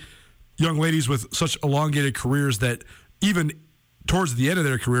see young ladies with such elongated careers that even towards the end of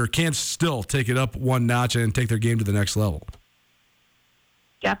their career can still take it up one notch and take their game to the next level.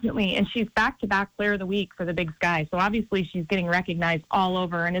 Definitely, and she's back-to-back Player of the Week for the Big Sky, so obviously she's getting recognized all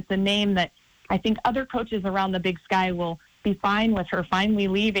over, and it's a name that I think other coaches around the Big Sky will be fine with her finally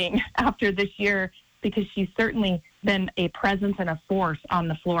leaving after this year, because she's certainly been a presence and a force on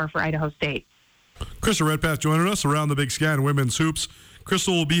the floor for Idaho State. Krista Redpath joining us around the Big Sky and women's hoops. Krista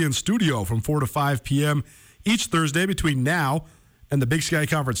will be in studio from 4 to 5 p.m. each Thursday between now and the Big Sky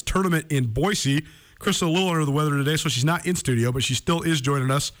Conference Tournament in Boise. Krista a little under the weather today, so she's not in studio, but she still is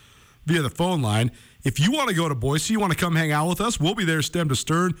joining us via the phone line. If you want to go to Boise, you want to come hang out with us, we'll be there stem to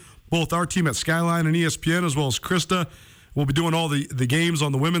stern. Both our team at Skyline and ESPN, as well as Krista. We'll be doing all the games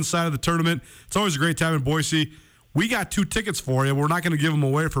on the women's side of the tournament. It's always a great time in Boise. We got 2 tickets for you. We're not going to give them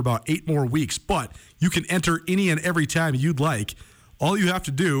away for about 8 more weeks, but you can enter any and every time you'd like. All you have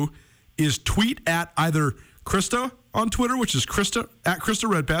to do is tweet at either Krista on Twitter, which is Krista, at Krista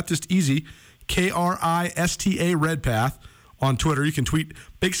Redpath, just easy, Krista Redpath on Twitter. You can tweet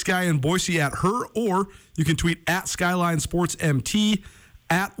Big Sky and Boise at her, or you can tweet at Skyline Sports MT,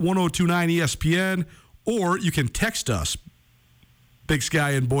 at 1029 ESPN, or you can text us, Big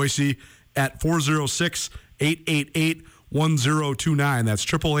Sky and Boise, at 406-888-1029. That's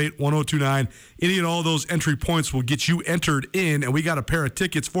 888-1029. Any and all those entry points will get you entered in, and we got a pair of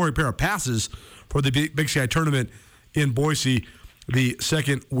tickets for a pair of passes for the Big Sky Tournament in Boise the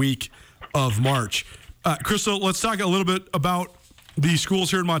second week of March. Crystal, let's talk a little bit about the schools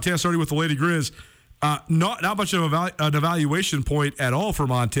here in Montana, starting with the Lady Grizz. Not much of an evaluation point at all for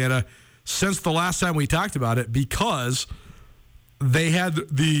Montana since the last time we talked about it, because they had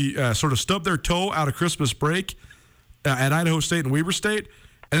the sort of stub their toe out of Christmas break at Idaho State and Weber State,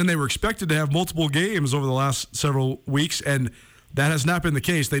 and then they were expected to have multiple games over the last several weeks, and that has not been the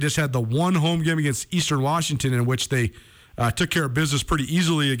case. They just had the one home game against Eastern Washington in which they took care of business pretty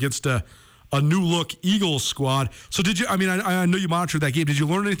easily against a new-look Eagles squad. So I know you monitored that game. Did you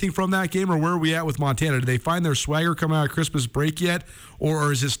learn anything from that game, or where are we at with Montana? Did they find their swagger coming out of Christmas break yet,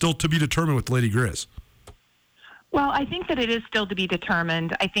 or is it still to be determined with Lady Grizz? Well, I think that it is still to be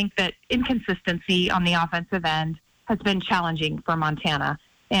determined. I think that inconsistency on the offensive end has been challenging for Montana.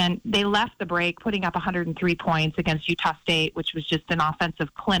 And they left the break putting up 103 points against Utah State, which was just an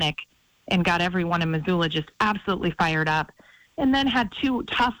offensive clinic, and got everyone in Missoula just absolutely fired up. And then had two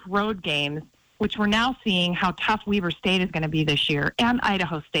tough road games, which we're now seeing how tough Weber State is going to be this year, and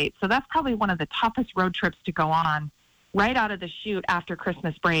Idaho State. So that's probably one of the toughest road trips to go on right out of the chute after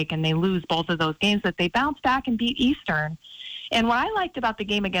Christmas break, and they lose both of those games, that they bounce back and beat Eastern. And what I liked about the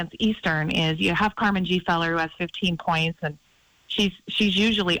game against Eastern is you have Carmen Gfeller, who has 15 points, and she's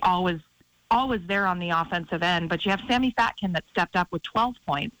usually always there on the offensive end, but you have Sammy Fatkin that stepped up with 12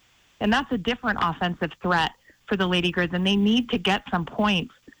 points, and that's a different offensive threat for the Lady Grizz, and they need to get some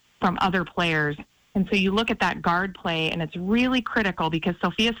points from other players. And so you look at that guard play, and it's really critical because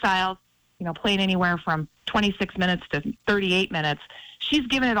Sophia Stiles, playing anywhere from 26 minutes to 38 minutes, she's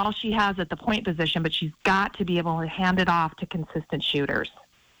given it all she has at the point position, but she's got to be able to hand it off to consistent shooters.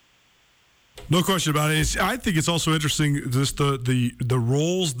 No question about it. I think it's also interesting just the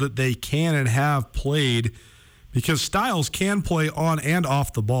roles that they can and have played, because Stiles can play on and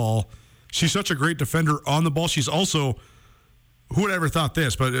off the ball. She's such a great defender on the ball. She's also, who would ever thought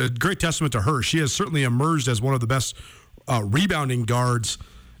this, but a great testament to her. She has certainly emerged as one of the best rebounding guards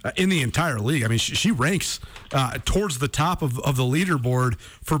in the entire league. I mean, she ranks towards the top of the leaderboard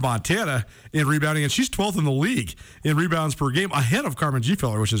for Montana in rebounding, and she's 12th in the league in rebounds per game, ahead of Carmen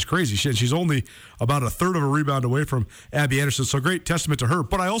Gfeller, which is crazy. She's only about a third of a rebound away from Abby Anderson, so great testament to her.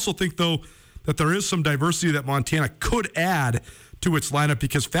 But I also think, though, that there is some diversity that Montana could add to its lineup,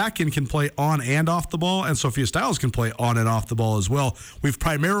 because Fatkin can play on and off the ball, and Sophia Stiles can play on and off the ball as well. We've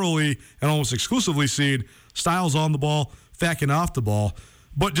primarily and almost exclusively seen Stiles on the ball, Fatkin off the ball.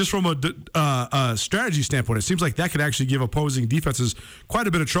 But just from a strategy standpoint, it seems like that could actually give opposing defenses quite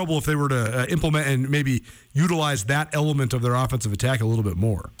a bit of trouble if they were to implement and maybe utilize that element of their offensive attack a little bit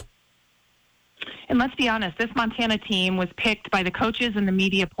more. And let's be honest, this Montana team was picked by the coaches and the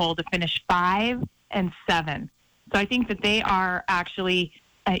media poll to finish 5 and 7. So I think that they are actually,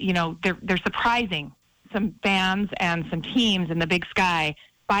 they're surprising some fans and some teams in the Big Sky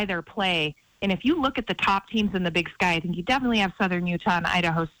by their play. And if you look at the top teams in the Big Sky, I think you definitely have Southern Utah and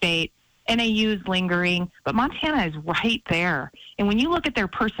Idaho State. NAU's lingering, but Montana is right there. And when you look at their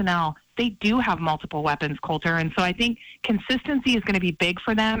personnel, they do have multiple weapons, Coulter. And so I think consistency is going to be big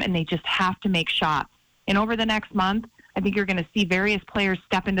for them, and they just have to make shots. And over the next month, I think you're going to see various players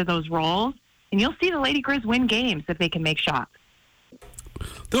step into those roles, and you'll see the Lady Grizz win games if they can make shots.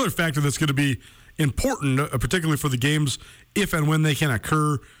 The other factor that's going to be important, particularly for the games if and when they can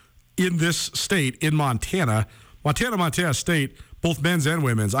occur in this state, in Montana State, both men's and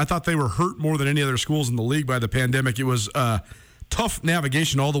women's, I thought they were hurt more than any other schools in the league by the pandemic. It was tough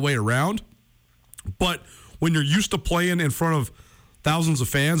navigation all the way around. But when you're used to playing in front of thousands of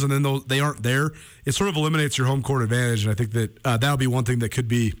fans and then they aren't there, it sort of eliminates your home court advantage. And I think that that'll be one thing that could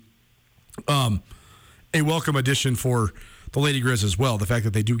be a welcome addition for the Lady Grizz as well. The fact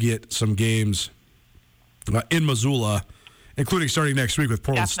that they do get some games in Missoula, including starting next week with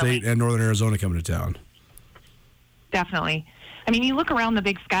Portland State and Northern Arizona coming to town. Definitely. I mean, you look around the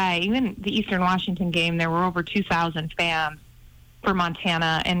Big Sky, even the Eastern Washington game, there were over 2,000 fans for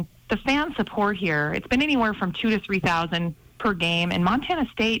Montana. And the fan support here, it's been anywhere from 2,000 to 3,000 per game. And Montana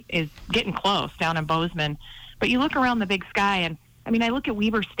State is getting close down in Bozeman. But you look around the Big Sky, and I mean, I look at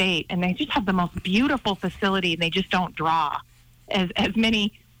Weber State, and they just have the most beautiful facility, and they just don't draw as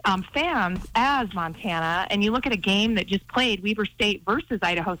many fans as Montana. And you look at a game that just played, Weber State versus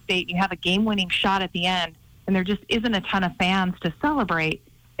Idaho State, and you have a game-winning shot at the end, and there just isn't a ton of fans to celebrate.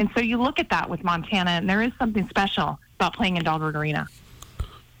 And so you look at that with Montana, and there is something special about playing in Dahlberg Arena.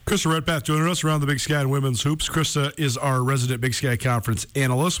 Krista Redpath joining us around the Big Sky and women's hoops. Krista is our resident Big Sky Conference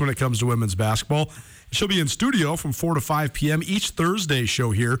analyst when it comes to women's basketball. She'll be in studio from 4 to 5 p.m. each Thursday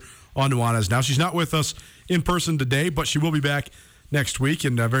show here on Nuanez Now. She's not with us in person today, but she will be back next week,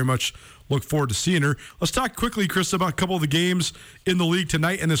 and very much look forward to seeing her. Let's talk quickly, Krista, about a couple of the games in the league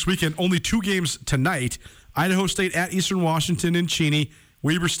tonight and this weekend. Only 2 games tonight. Idaho State at Eastern Washington in Cheney.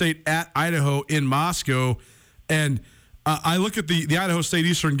 Weber State at Idaho in Moscow. And I look at the Idaho State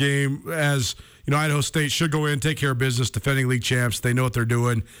Eastern game as, Idaho State should go in, take care of business, defending league champs. They know what they're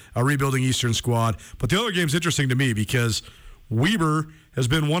doing, a rebuilding Eastern squad. But the other game's interesting to me because Weber has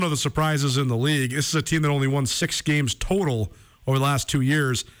been one of the surprises in the league. This is a team that only won 6 games total over the last 2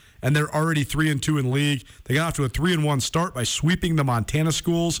 years, and they're already 3-2 in league. They got off to a 3-1 start by sweeping the Montana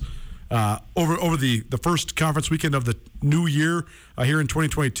schools over the first conference weekend of the new year here in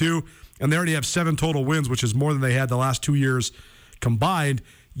 2022, and they already have 7 total wins, which is more than they had the last 2 years combined.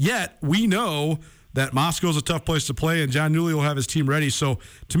 Yet we know that Moscow is a tough place to play, and John Newley will have his team ready. So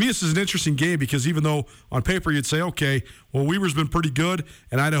to me, this is an interesting game because even though on paper you'd say, okay, well, Weber's been pretty good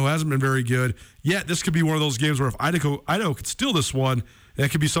and Idaho hasn't been very good, yet this could be one of those games where if Idaho could steal this one,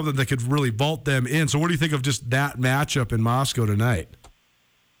 that could be something that could really vault them in. So what do you think of just that matchup in Moscow tonight?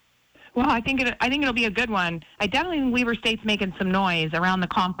 Well, I think it'll be a good one. I definitely think Weber State's making some noise around the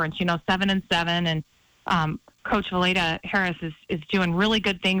conference. 7-7, and Coach Valeda Harris is doing really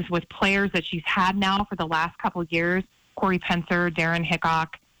good things with players that she's had now for the last couple of years. Corey Pencer, Darren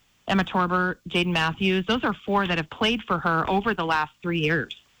Hickok, Emma Torber, Jaden Matthews. Those are 4 that have played for her over the last 3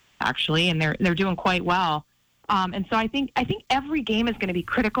 years, actually, and they're doing quite well. And so I think every game is going to be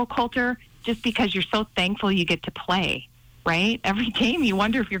critical, Coulter, just because you're so thankful you get to play, right? Every game you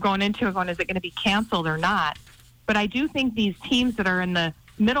wonder if you're going into it going, is it going to be canceled or not? But I do think these teams that are in the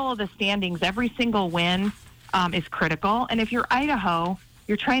middle of the standings, every single win is critical. And if you're Idaho,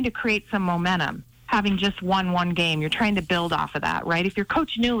 you're trying to create some momentum. Having just won one game, you're trying to build off of that, right? If you're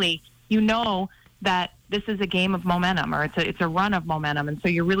Coach Newley, you know that this is a game of momentum, or it's a run of momentum. And so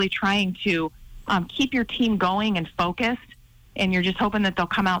you're really trying to keep your team going and focused, and you're just hoping that they'll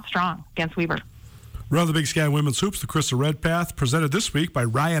come out strong against Weber. Around the Big Sky Women's Hoops, the Krista Redpath, presented this week by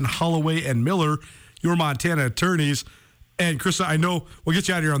Ryan Holloway and Miller, your Montana attorneys. And Krista, I know, we'll get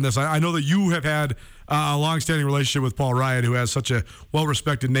you out of here on this. I know that you have had a long-standing relationship with Paul Ryan, who has such a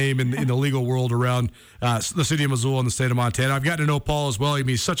well-respected name in the legal world around the city of Missoula and the state of Montana. I've gotten to know Paul as well. I mean,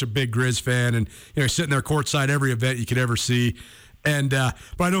 he's such a big Grizz fan, and he's sitting there courtside every event you could ever see. And but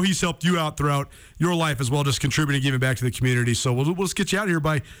I know he's helped you out throughout your life as well, just contributing, giving back to the community. So we'll just get you out of here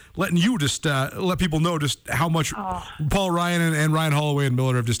by letting you just let people know just how much Paul Ryan and Ryan Holloway and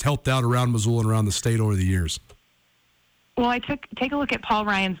Miller have just helped out around Missoula and around the state over the years. Well, take a look at Paul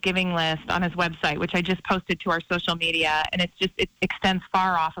Ryan's giving list on his website, which I just posted to our social media, and it extends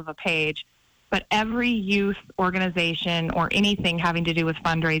far off of a page. But every youth organization or anything having to do with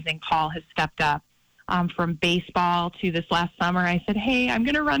fundraising, Paul has stepped up. From baseball to this last summer, I said, hey, I'm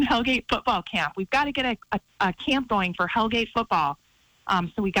going to run Hellgate football camp. We've got to get a camp going for Hellgate football.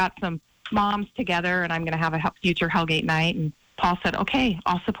 So we got some moms together, and I'm going to have a future Hellgate night. And Paul said, okay,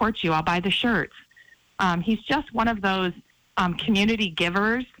 I'll support you. I'll buy the shirts. He's just one of those community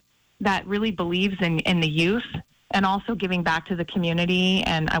givers that really believes in the youth and also giving back to the community.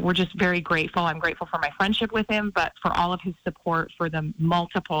 And we're just very grateful. I'm grateful for my friendship with him, but for all of his support for the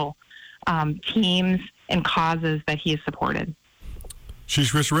multiple teams and causes that he has supported.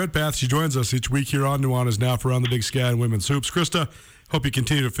 She's Krista Redpath. She joins us each week here on Nuanez Now for Around the Big Sky and Women's Hoops. Krista, hope you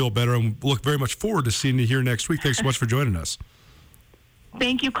continue to feel better, and look very much forward to seeing you here next week. Thanks so much for joining us.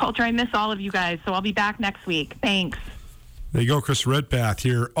 Thank you, Coulter. I miss all of you guys, so I'll be back next week. Thanks. There you go, Krista Redpath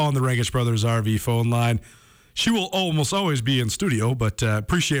here on the Rankish Brothers RV phone line. She will almost always be in studio, but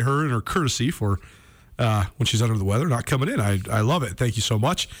appreciate her and her courtesy for when she's under the weather, not coming in. I love it. Thank you so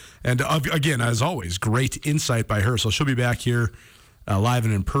much. And again, as always, great insight by her. So she'll be back here live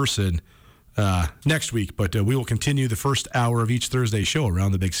and in person next week. But we will continue the first hour of each Thursday show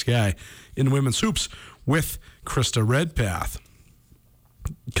Around the Big Sky in Women's Hoops with Krista Redpath.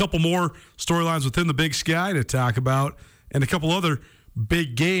 A couple more storylines within the Big Sky to talk about, and a couple other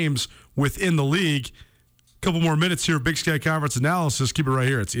big games within the league. A couple more minutes here of Big Sky Conference analysis. Keep it right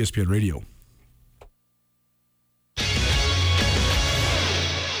here. It's ESPN Radio.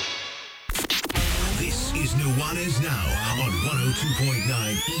 Nuanez Now on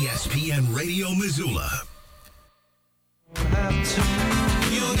 102.9 ESPN Radio Missoula.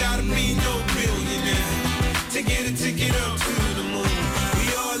 You don't gotta be no billionaire to get a ticket up to the moon.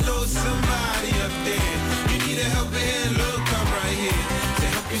 We all know somebody up there. You need a helping hand, look, come right here to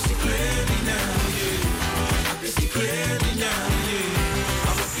help you see clearly now, yeah. Help you see clearly now, yeah.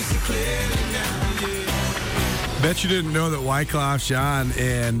 I hope you see clearly now, yeah. Bet you didn't know that Wyclef Jean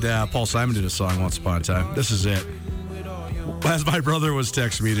and Paul Simon did a song once upon a time. This is it. As my brother was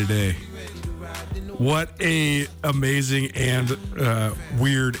texting me today, what a amazing and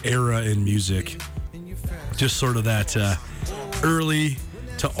weird era in music. Just sort of that early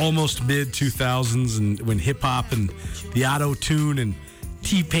to almost mid 2000s, and when hip hop and the auto tune and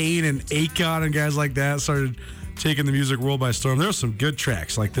T-Pain and Akon and guys like that started taking the music world by storm. There were some good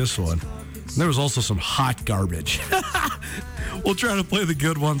tracks like this one. And there was also some hot garbage. We'll try to play the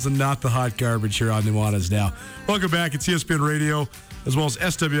good ones and not the hot garbage here on Nuanez Now. Welcome back. It's ESPN Radio as well as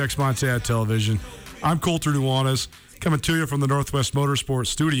SWX Montana Television. I'm Colter Nuanez, coming to you from the Northwest Motorsport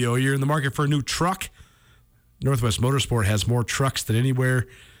Studio. You're in the market for a new truck. Northwest Motorsport has more trucks than anywhere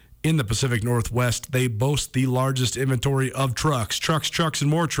in the Pacific Northwest. They boast the largest inventory of trucks, and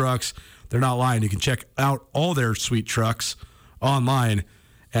more trucks. They're not lying. You can check out all their sweet trucks online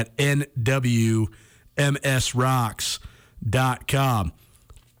at nwmsrocks.com.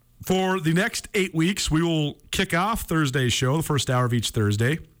 For the next 8 weeks, we will kick off Thursday's show, the first hour of each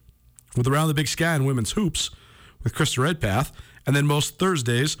Thursday, with Around the Big Sky and Women's Hoops with Krista Redpath. And then most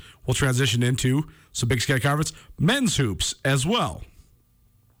Thursdays, we'll transition into some Big Sky Conference men's hoops as well.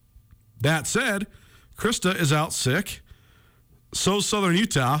 That said, Krista is out sick. So's Southern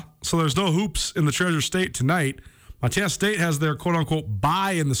Utah, so there's no hoops in the Treasure State tonight. Montana State has their quote-unquote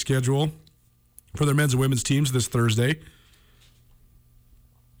bye in the schedule for their men's and women's teams this Thursday.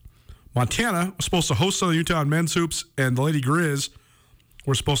 Montana was supposed to host Southern Utah in men's hoops, and the Lady Grizz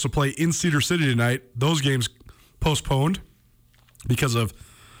were supposed to play in Cedar City tonight. Those games postponed because of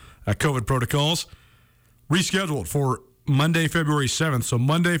COVID protocols. Rescheduled for Monday, February 7th. So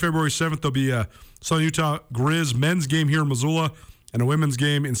Monday, February 7th, there'll be a Southern Utah Grizz men's game here in Missoula and a women's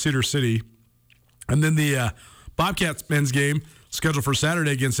game in Cedar City. And then the Bobcats men's game scheduled for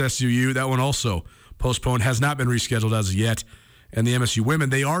Saturday against SUU. That one also postponed, has not been rescheduled as of yet. And the MSU women,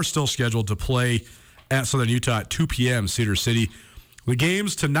 they are still scheduled to play at Southern Utah at 2 p.m. Cedar City. The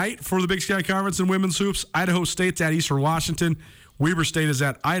games tonight for the Big Sky Conference in women's hoops: Idaho State's at Eastern Washington. Weber State is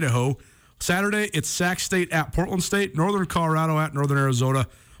at Idaho. Saturday, it's Sac State at Portland State. Northern Colorado at Northern Arizona.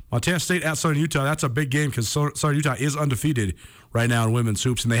 Montana State at Southern Utah. That's a big game because Southern Utah is undefeated right now in women's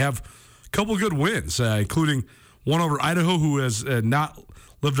hoops, and they have a couple of good wins, including one over Idaho, who has not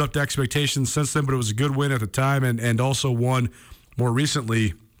lived up to expectations since then, but it was a good win at the time, and also one more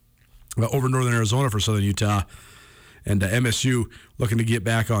recently over Northern Arizona for Southern Utah. And MSU looking to get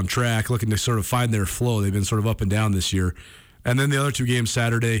back on track, looking to sort of find their flow. They've been sort of up and down this year. And then the other two games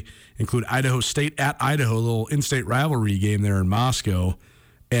Saturday include Idaho State at Idaho, a little in-state rivalry game there in Moscow,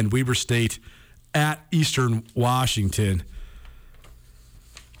 and Weber State at Eastern Washington.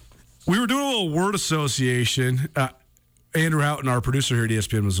 We were doing a little word association. Andrew Houghton, our producer here at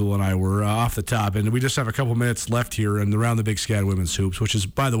ESPN Missoula, and I were off the top, and we just have a couple minutes left here in Around the Big Sky Women's Hoops, which is,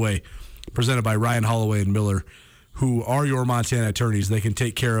 by the way, presented by Ryan Holloway and Miller, who are your Montana attorneys. They can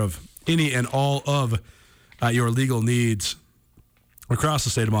take care of any and all of your legal needs across the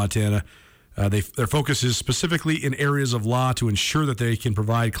state of Montana. Their focus is specifically in areas of law to ensure that they can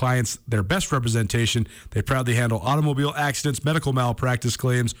provide clients their best representation. They proudly handle automobile accidents, medical malpractice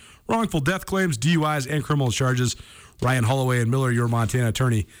claims, wrongful death claims, DUIs, and criminal charges. Ryan Holloway and Miller, your Montana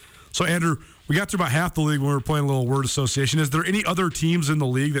attorney. So, Andrew, we got through about half the league when we were playing a little word association. Is there any other teams in the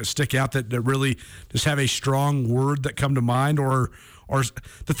league that stick out that really just have a strong word that come to mind? Or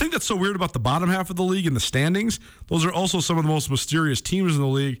the thing that's so weird about the bottom half of the league and the standings, those are also some of the most mysterious teams in the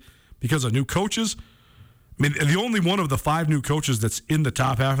league because of new coaches. I mean, the only one of the 5 new coaches that's in the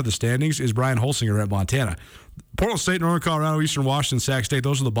top half of the standings is Brian Holsinger at Montana. Portland State, Northern Colorado, Eastern Washington, Sac State,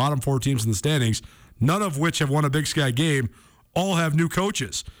 those are the bottom 4 teams in the standings, none of which have won a Big Sky game, all have new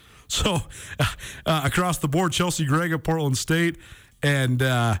coaches. So across the board, Chelsea Gregg at Portland State and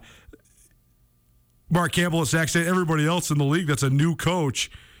Mark Campbell at Sac State, everybody else in the league that's a new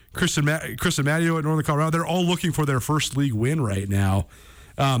coach, Kristen Matteo at Northern Colorado, they're all looking for their first league win right now.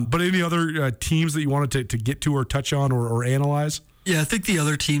 But any other teams that you wanted to get to or touch on or analyze? Yeah, I think the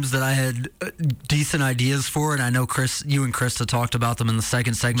other teams that I had decent ideas for, and I know you and Krista talked about them in the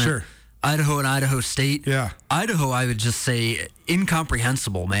second segment. Sure. Idaho and Idaho State. Yeah. Idaho, I would just say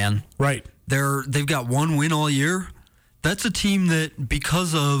incomprehensible, man. Right. They've got one win all year. That's a team that,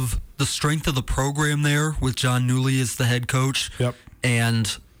 because of the strength of the program there with John Newley as the head coach, yep,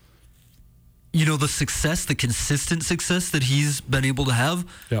 and the consistent success that he's been able to have,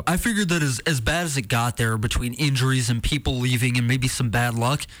 yep, I figured that as bad as it got there between injuries and people leaving and maybe some bad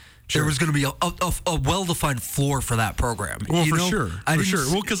luck, sure, there was going to be a well-defined floor for that program. Well, for sure.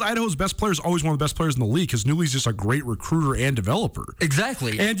 Well, because Idaho's best player is always one of the best players in the league because Newley's just a great recruiter and developer.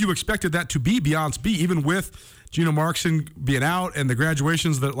 Exactly. And you expected that to be Beyonce B, even with Gina Markson being out and the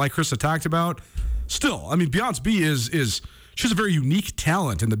graduations that, like Krista talked about. Still, I mean, Beyonce B she's a very unique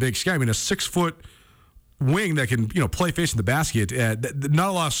talent in the Big Sky. I mean, a 6-foot wing that can, play facing the basket. Not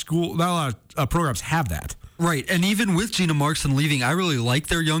a lot of programs have that. Right, and even with Gina Markson leaving, I really liked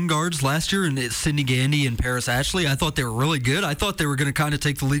their young guards last year, and it's Sydney Gandy and Paris Ashley. I thought they were really good. I thought they were going to kind of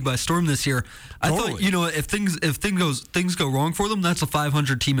take the league by storm this year. Totally. I thought, if things go wrong for them, that's a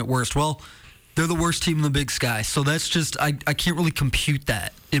 500 team at worst. Well, they're the worst team in the Big Sky, so that's just I can't really compute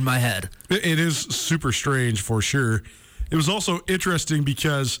that in my head. It is super strange for sure. It was also interesting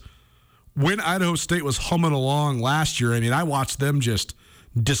because when Idaho State was humming along last year, I mean, I watched them just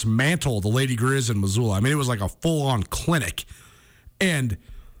dismantle the Lady Grizz in Missoula. I mean, it was like a full-on clinic. And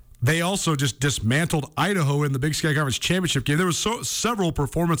they also just dismantled Idaho in the Big Sky Conference Championship game. There was several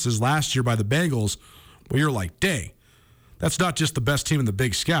performances last year by the Bengals where you're like, dang, that's not just the best team in the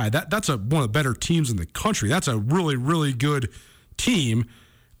Big Sky. That's one of the better teams in the country. That's a really, really good team.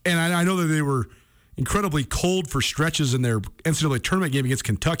 And I know that they were incredibly cold for stretches in their NCAA tournament game against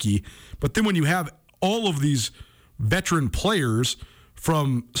Kentucky. But then when you have all of these veteran players,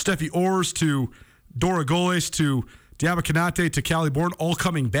 from Steffi Orrs to Dora Goles to Diaba Kanate to Callie Bourne all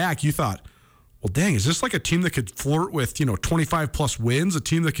coming back, you thought, well, dang, is this like a team that could flirt with, 25-plus wins, a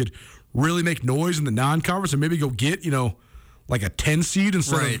team that could really make noise in the non-conference and maybe go get, like a 10 seed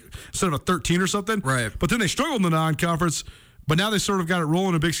instead of a 13 or something? Right. But then they struggled in the non-conference, but now they sort of got it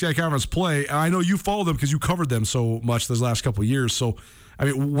rolling in Big Sky Conference play. And I know you follow them because you covered them so much those last couple of years, so I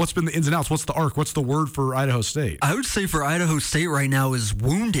mean, what's been the ins and outs? What's the arc? What's the word for Idaho State? I would say for Idaho State right now is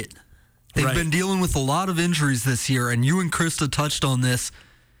wounded. They've been dealing with a lot of injuries this year, and you and Krista touched on this.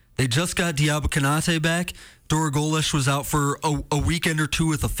 They just got Diaba Kanate back. Dora Goles was out for a weekend or two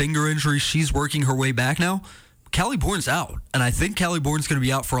with a finger injury. She's working her way back now. Callie Bourne's out, and I think Callie Bourne's going to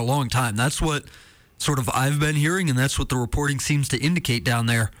be out for a long time. That's what sort of I've been hearing, and that's what the reporting seems to indicate down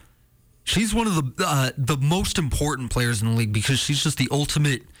there. She's one of the most important players in the league because she's just the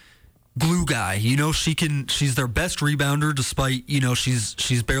ultimate glue guy. She's their best rebounder despite,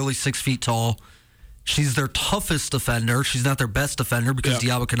 she's barely 6 feet tall. She's their toughest defender. She's not their best defender because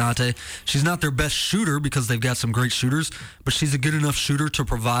Diaba Kanate. She's not their best shooter because they've got some great shooters, but she's a good enough shooter to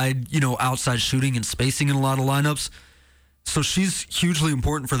provide, outside shooting and spacing in a lot of lineups. So she's hugely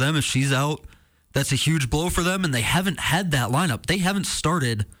important for them. If she's out, that's a huge blow for them, and they haven't had that lineup. They haven't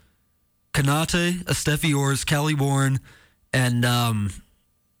started Kanate, Steffi Orrs, Callie Bourne, and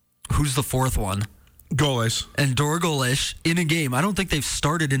who's the fourth one? Goles. And Dora Goles in a game. I don't think they've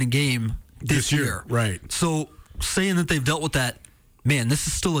started in a game this year. Right. So saying that they've dealt with that, man, this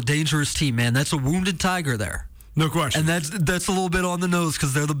is still a dangerous team, man. That's a wounded tiger there. No question. And that's a little bit on the nose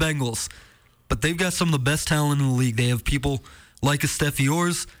because they're the Bengals. But they've got some of the best talent in the league. They have people like Steffi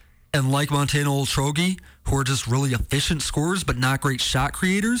Orrs and like Montana Oltrogi who are just really efficient scorers but not great shot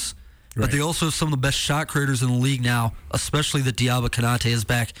creators. Right. But they also have some of the best shot creators in the league now, especially that Diaba Kanate is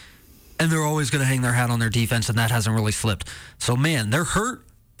back. And they're always going to hang their hat on their defense, and that hasn't really slipped. So, man, they're hurt,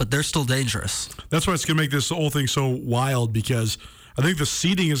 but they're still dangerous. That's why it's going to make this whole thing so wild because I think the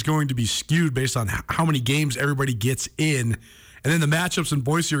seeding is going to be skewed based on how many games everybody gets in. And then the matchups in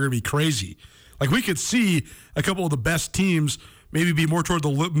Boise are going to be crazy. Like, we could see a couple of the best teams maybe be more toward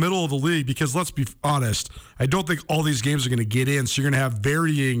the middle of the league because, let's be honest, I don't think all these games are going to get in. So you're going to have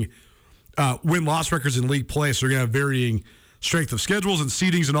varying win-loss records in league play, so you're going to have varying strength of schedules and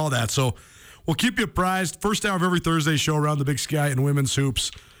seedings and all that. So we'll keep you apprised. First hour of every Thursday show around the Big Sky and Women's Hoops.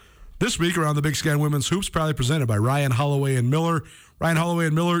 This week around the Big Sky and Women's Hoops, proudly presented by Ryan Holloway and Miller. Ryan Holloway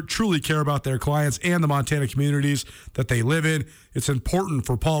and Miller truly care about their clients and the Montana communities that they live in. It's important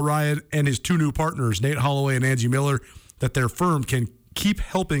for Paul Ryan and his two new partners, Nate Holloway and Angie Miller, that their firm can keep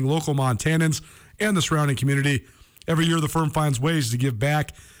helping local Montanans and the surrounding community. Every year the firm finds ways to give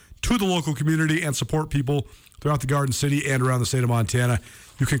back to the local community and support people throughout the Garden City and around the state of Montana.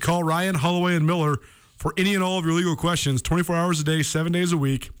 You can call Ryan Holloway and Miller for any and all of your legal questions 24 hours a day, 7 days a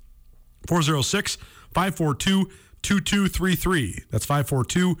week. 406-542-2233. That's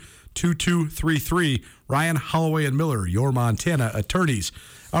 542-2233. Ryan Holloway and Miller, your Montana attorneys.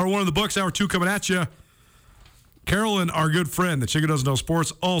 Hour one of the books, hour two coming at you. Carolyn, our good friend, the Chicken Doesn't Know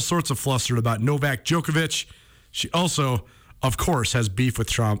Sports, all sorts of flustered about Novak Djokovic. She also, of course, has beef with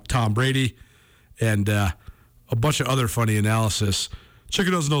Tom Brady and a bunch of other funny analysis.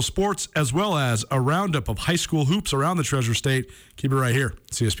 Chicken Doesn't Know Sports, as well as a roundup of high school hoops around the Treasure State. Keep it right here.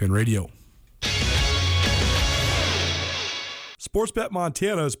 It's ESPN Radio. Sportsbet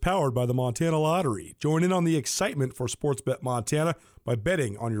Montana is powered by the Montana Lottery. Join in on the excitement for Sportsbet Montana by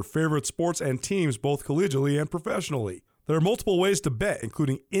betting on your favorite sports and teams both collegially and professionally. There are multiple ways to bet,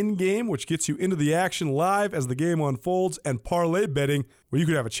 including in-game, which gets you into the action live as the game unfolds, and parlay betting, where you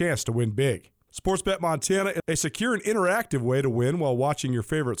could have a chance to win big. Sportsbet Montana is a secure and interactive way to win while watching your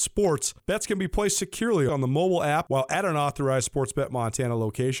favorite sports. Bets can be placed securely on the mobile app while at an authorized Sportsbet Montana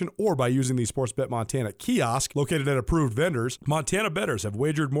location or by using the Sportsbet Montana kiosk located at approved vendors. Montana bettors have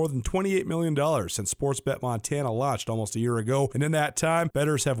wagered more than $28 million since Sportsbet Montana launched almost a year ago, and in that time,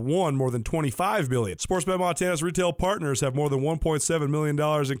 bettors have won more than $25 million. Sportsbet Montana's retail partners have more than $1.7 million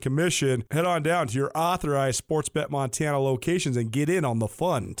in commission. Head on down to your authorized Sportsbet Montana locations and get in on the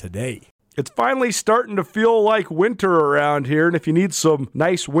fun today. It's finally starting to feel like winter around here, and if you need some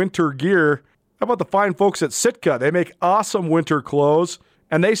nice winter gear, how about the fine folks at Sitka? They make awesome winter clothes,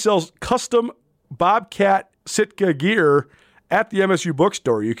 and they sell custom Bobcat Sitka gear at the MSU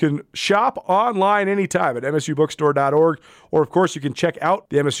Bookstore. You can shop online anytime at msubookstore.org, or of course you can check out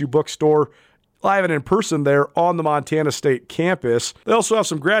the MSU Bookstore live and in person there on the Montana State campus. They also have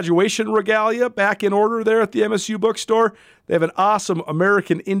some graduation regalia back in order there at the MSU Bookstore. They have an awesome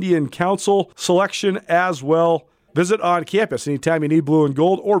American Indian Council selection as well. Visit on campus anytime you need blue and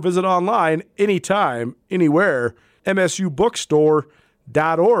gold, or visit online anytime, anywhere,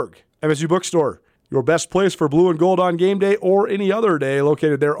 msubookstore.org. MSU Bookstore, your best place for blue and gold on game day or any other day,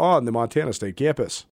 located there on the Montana State campus.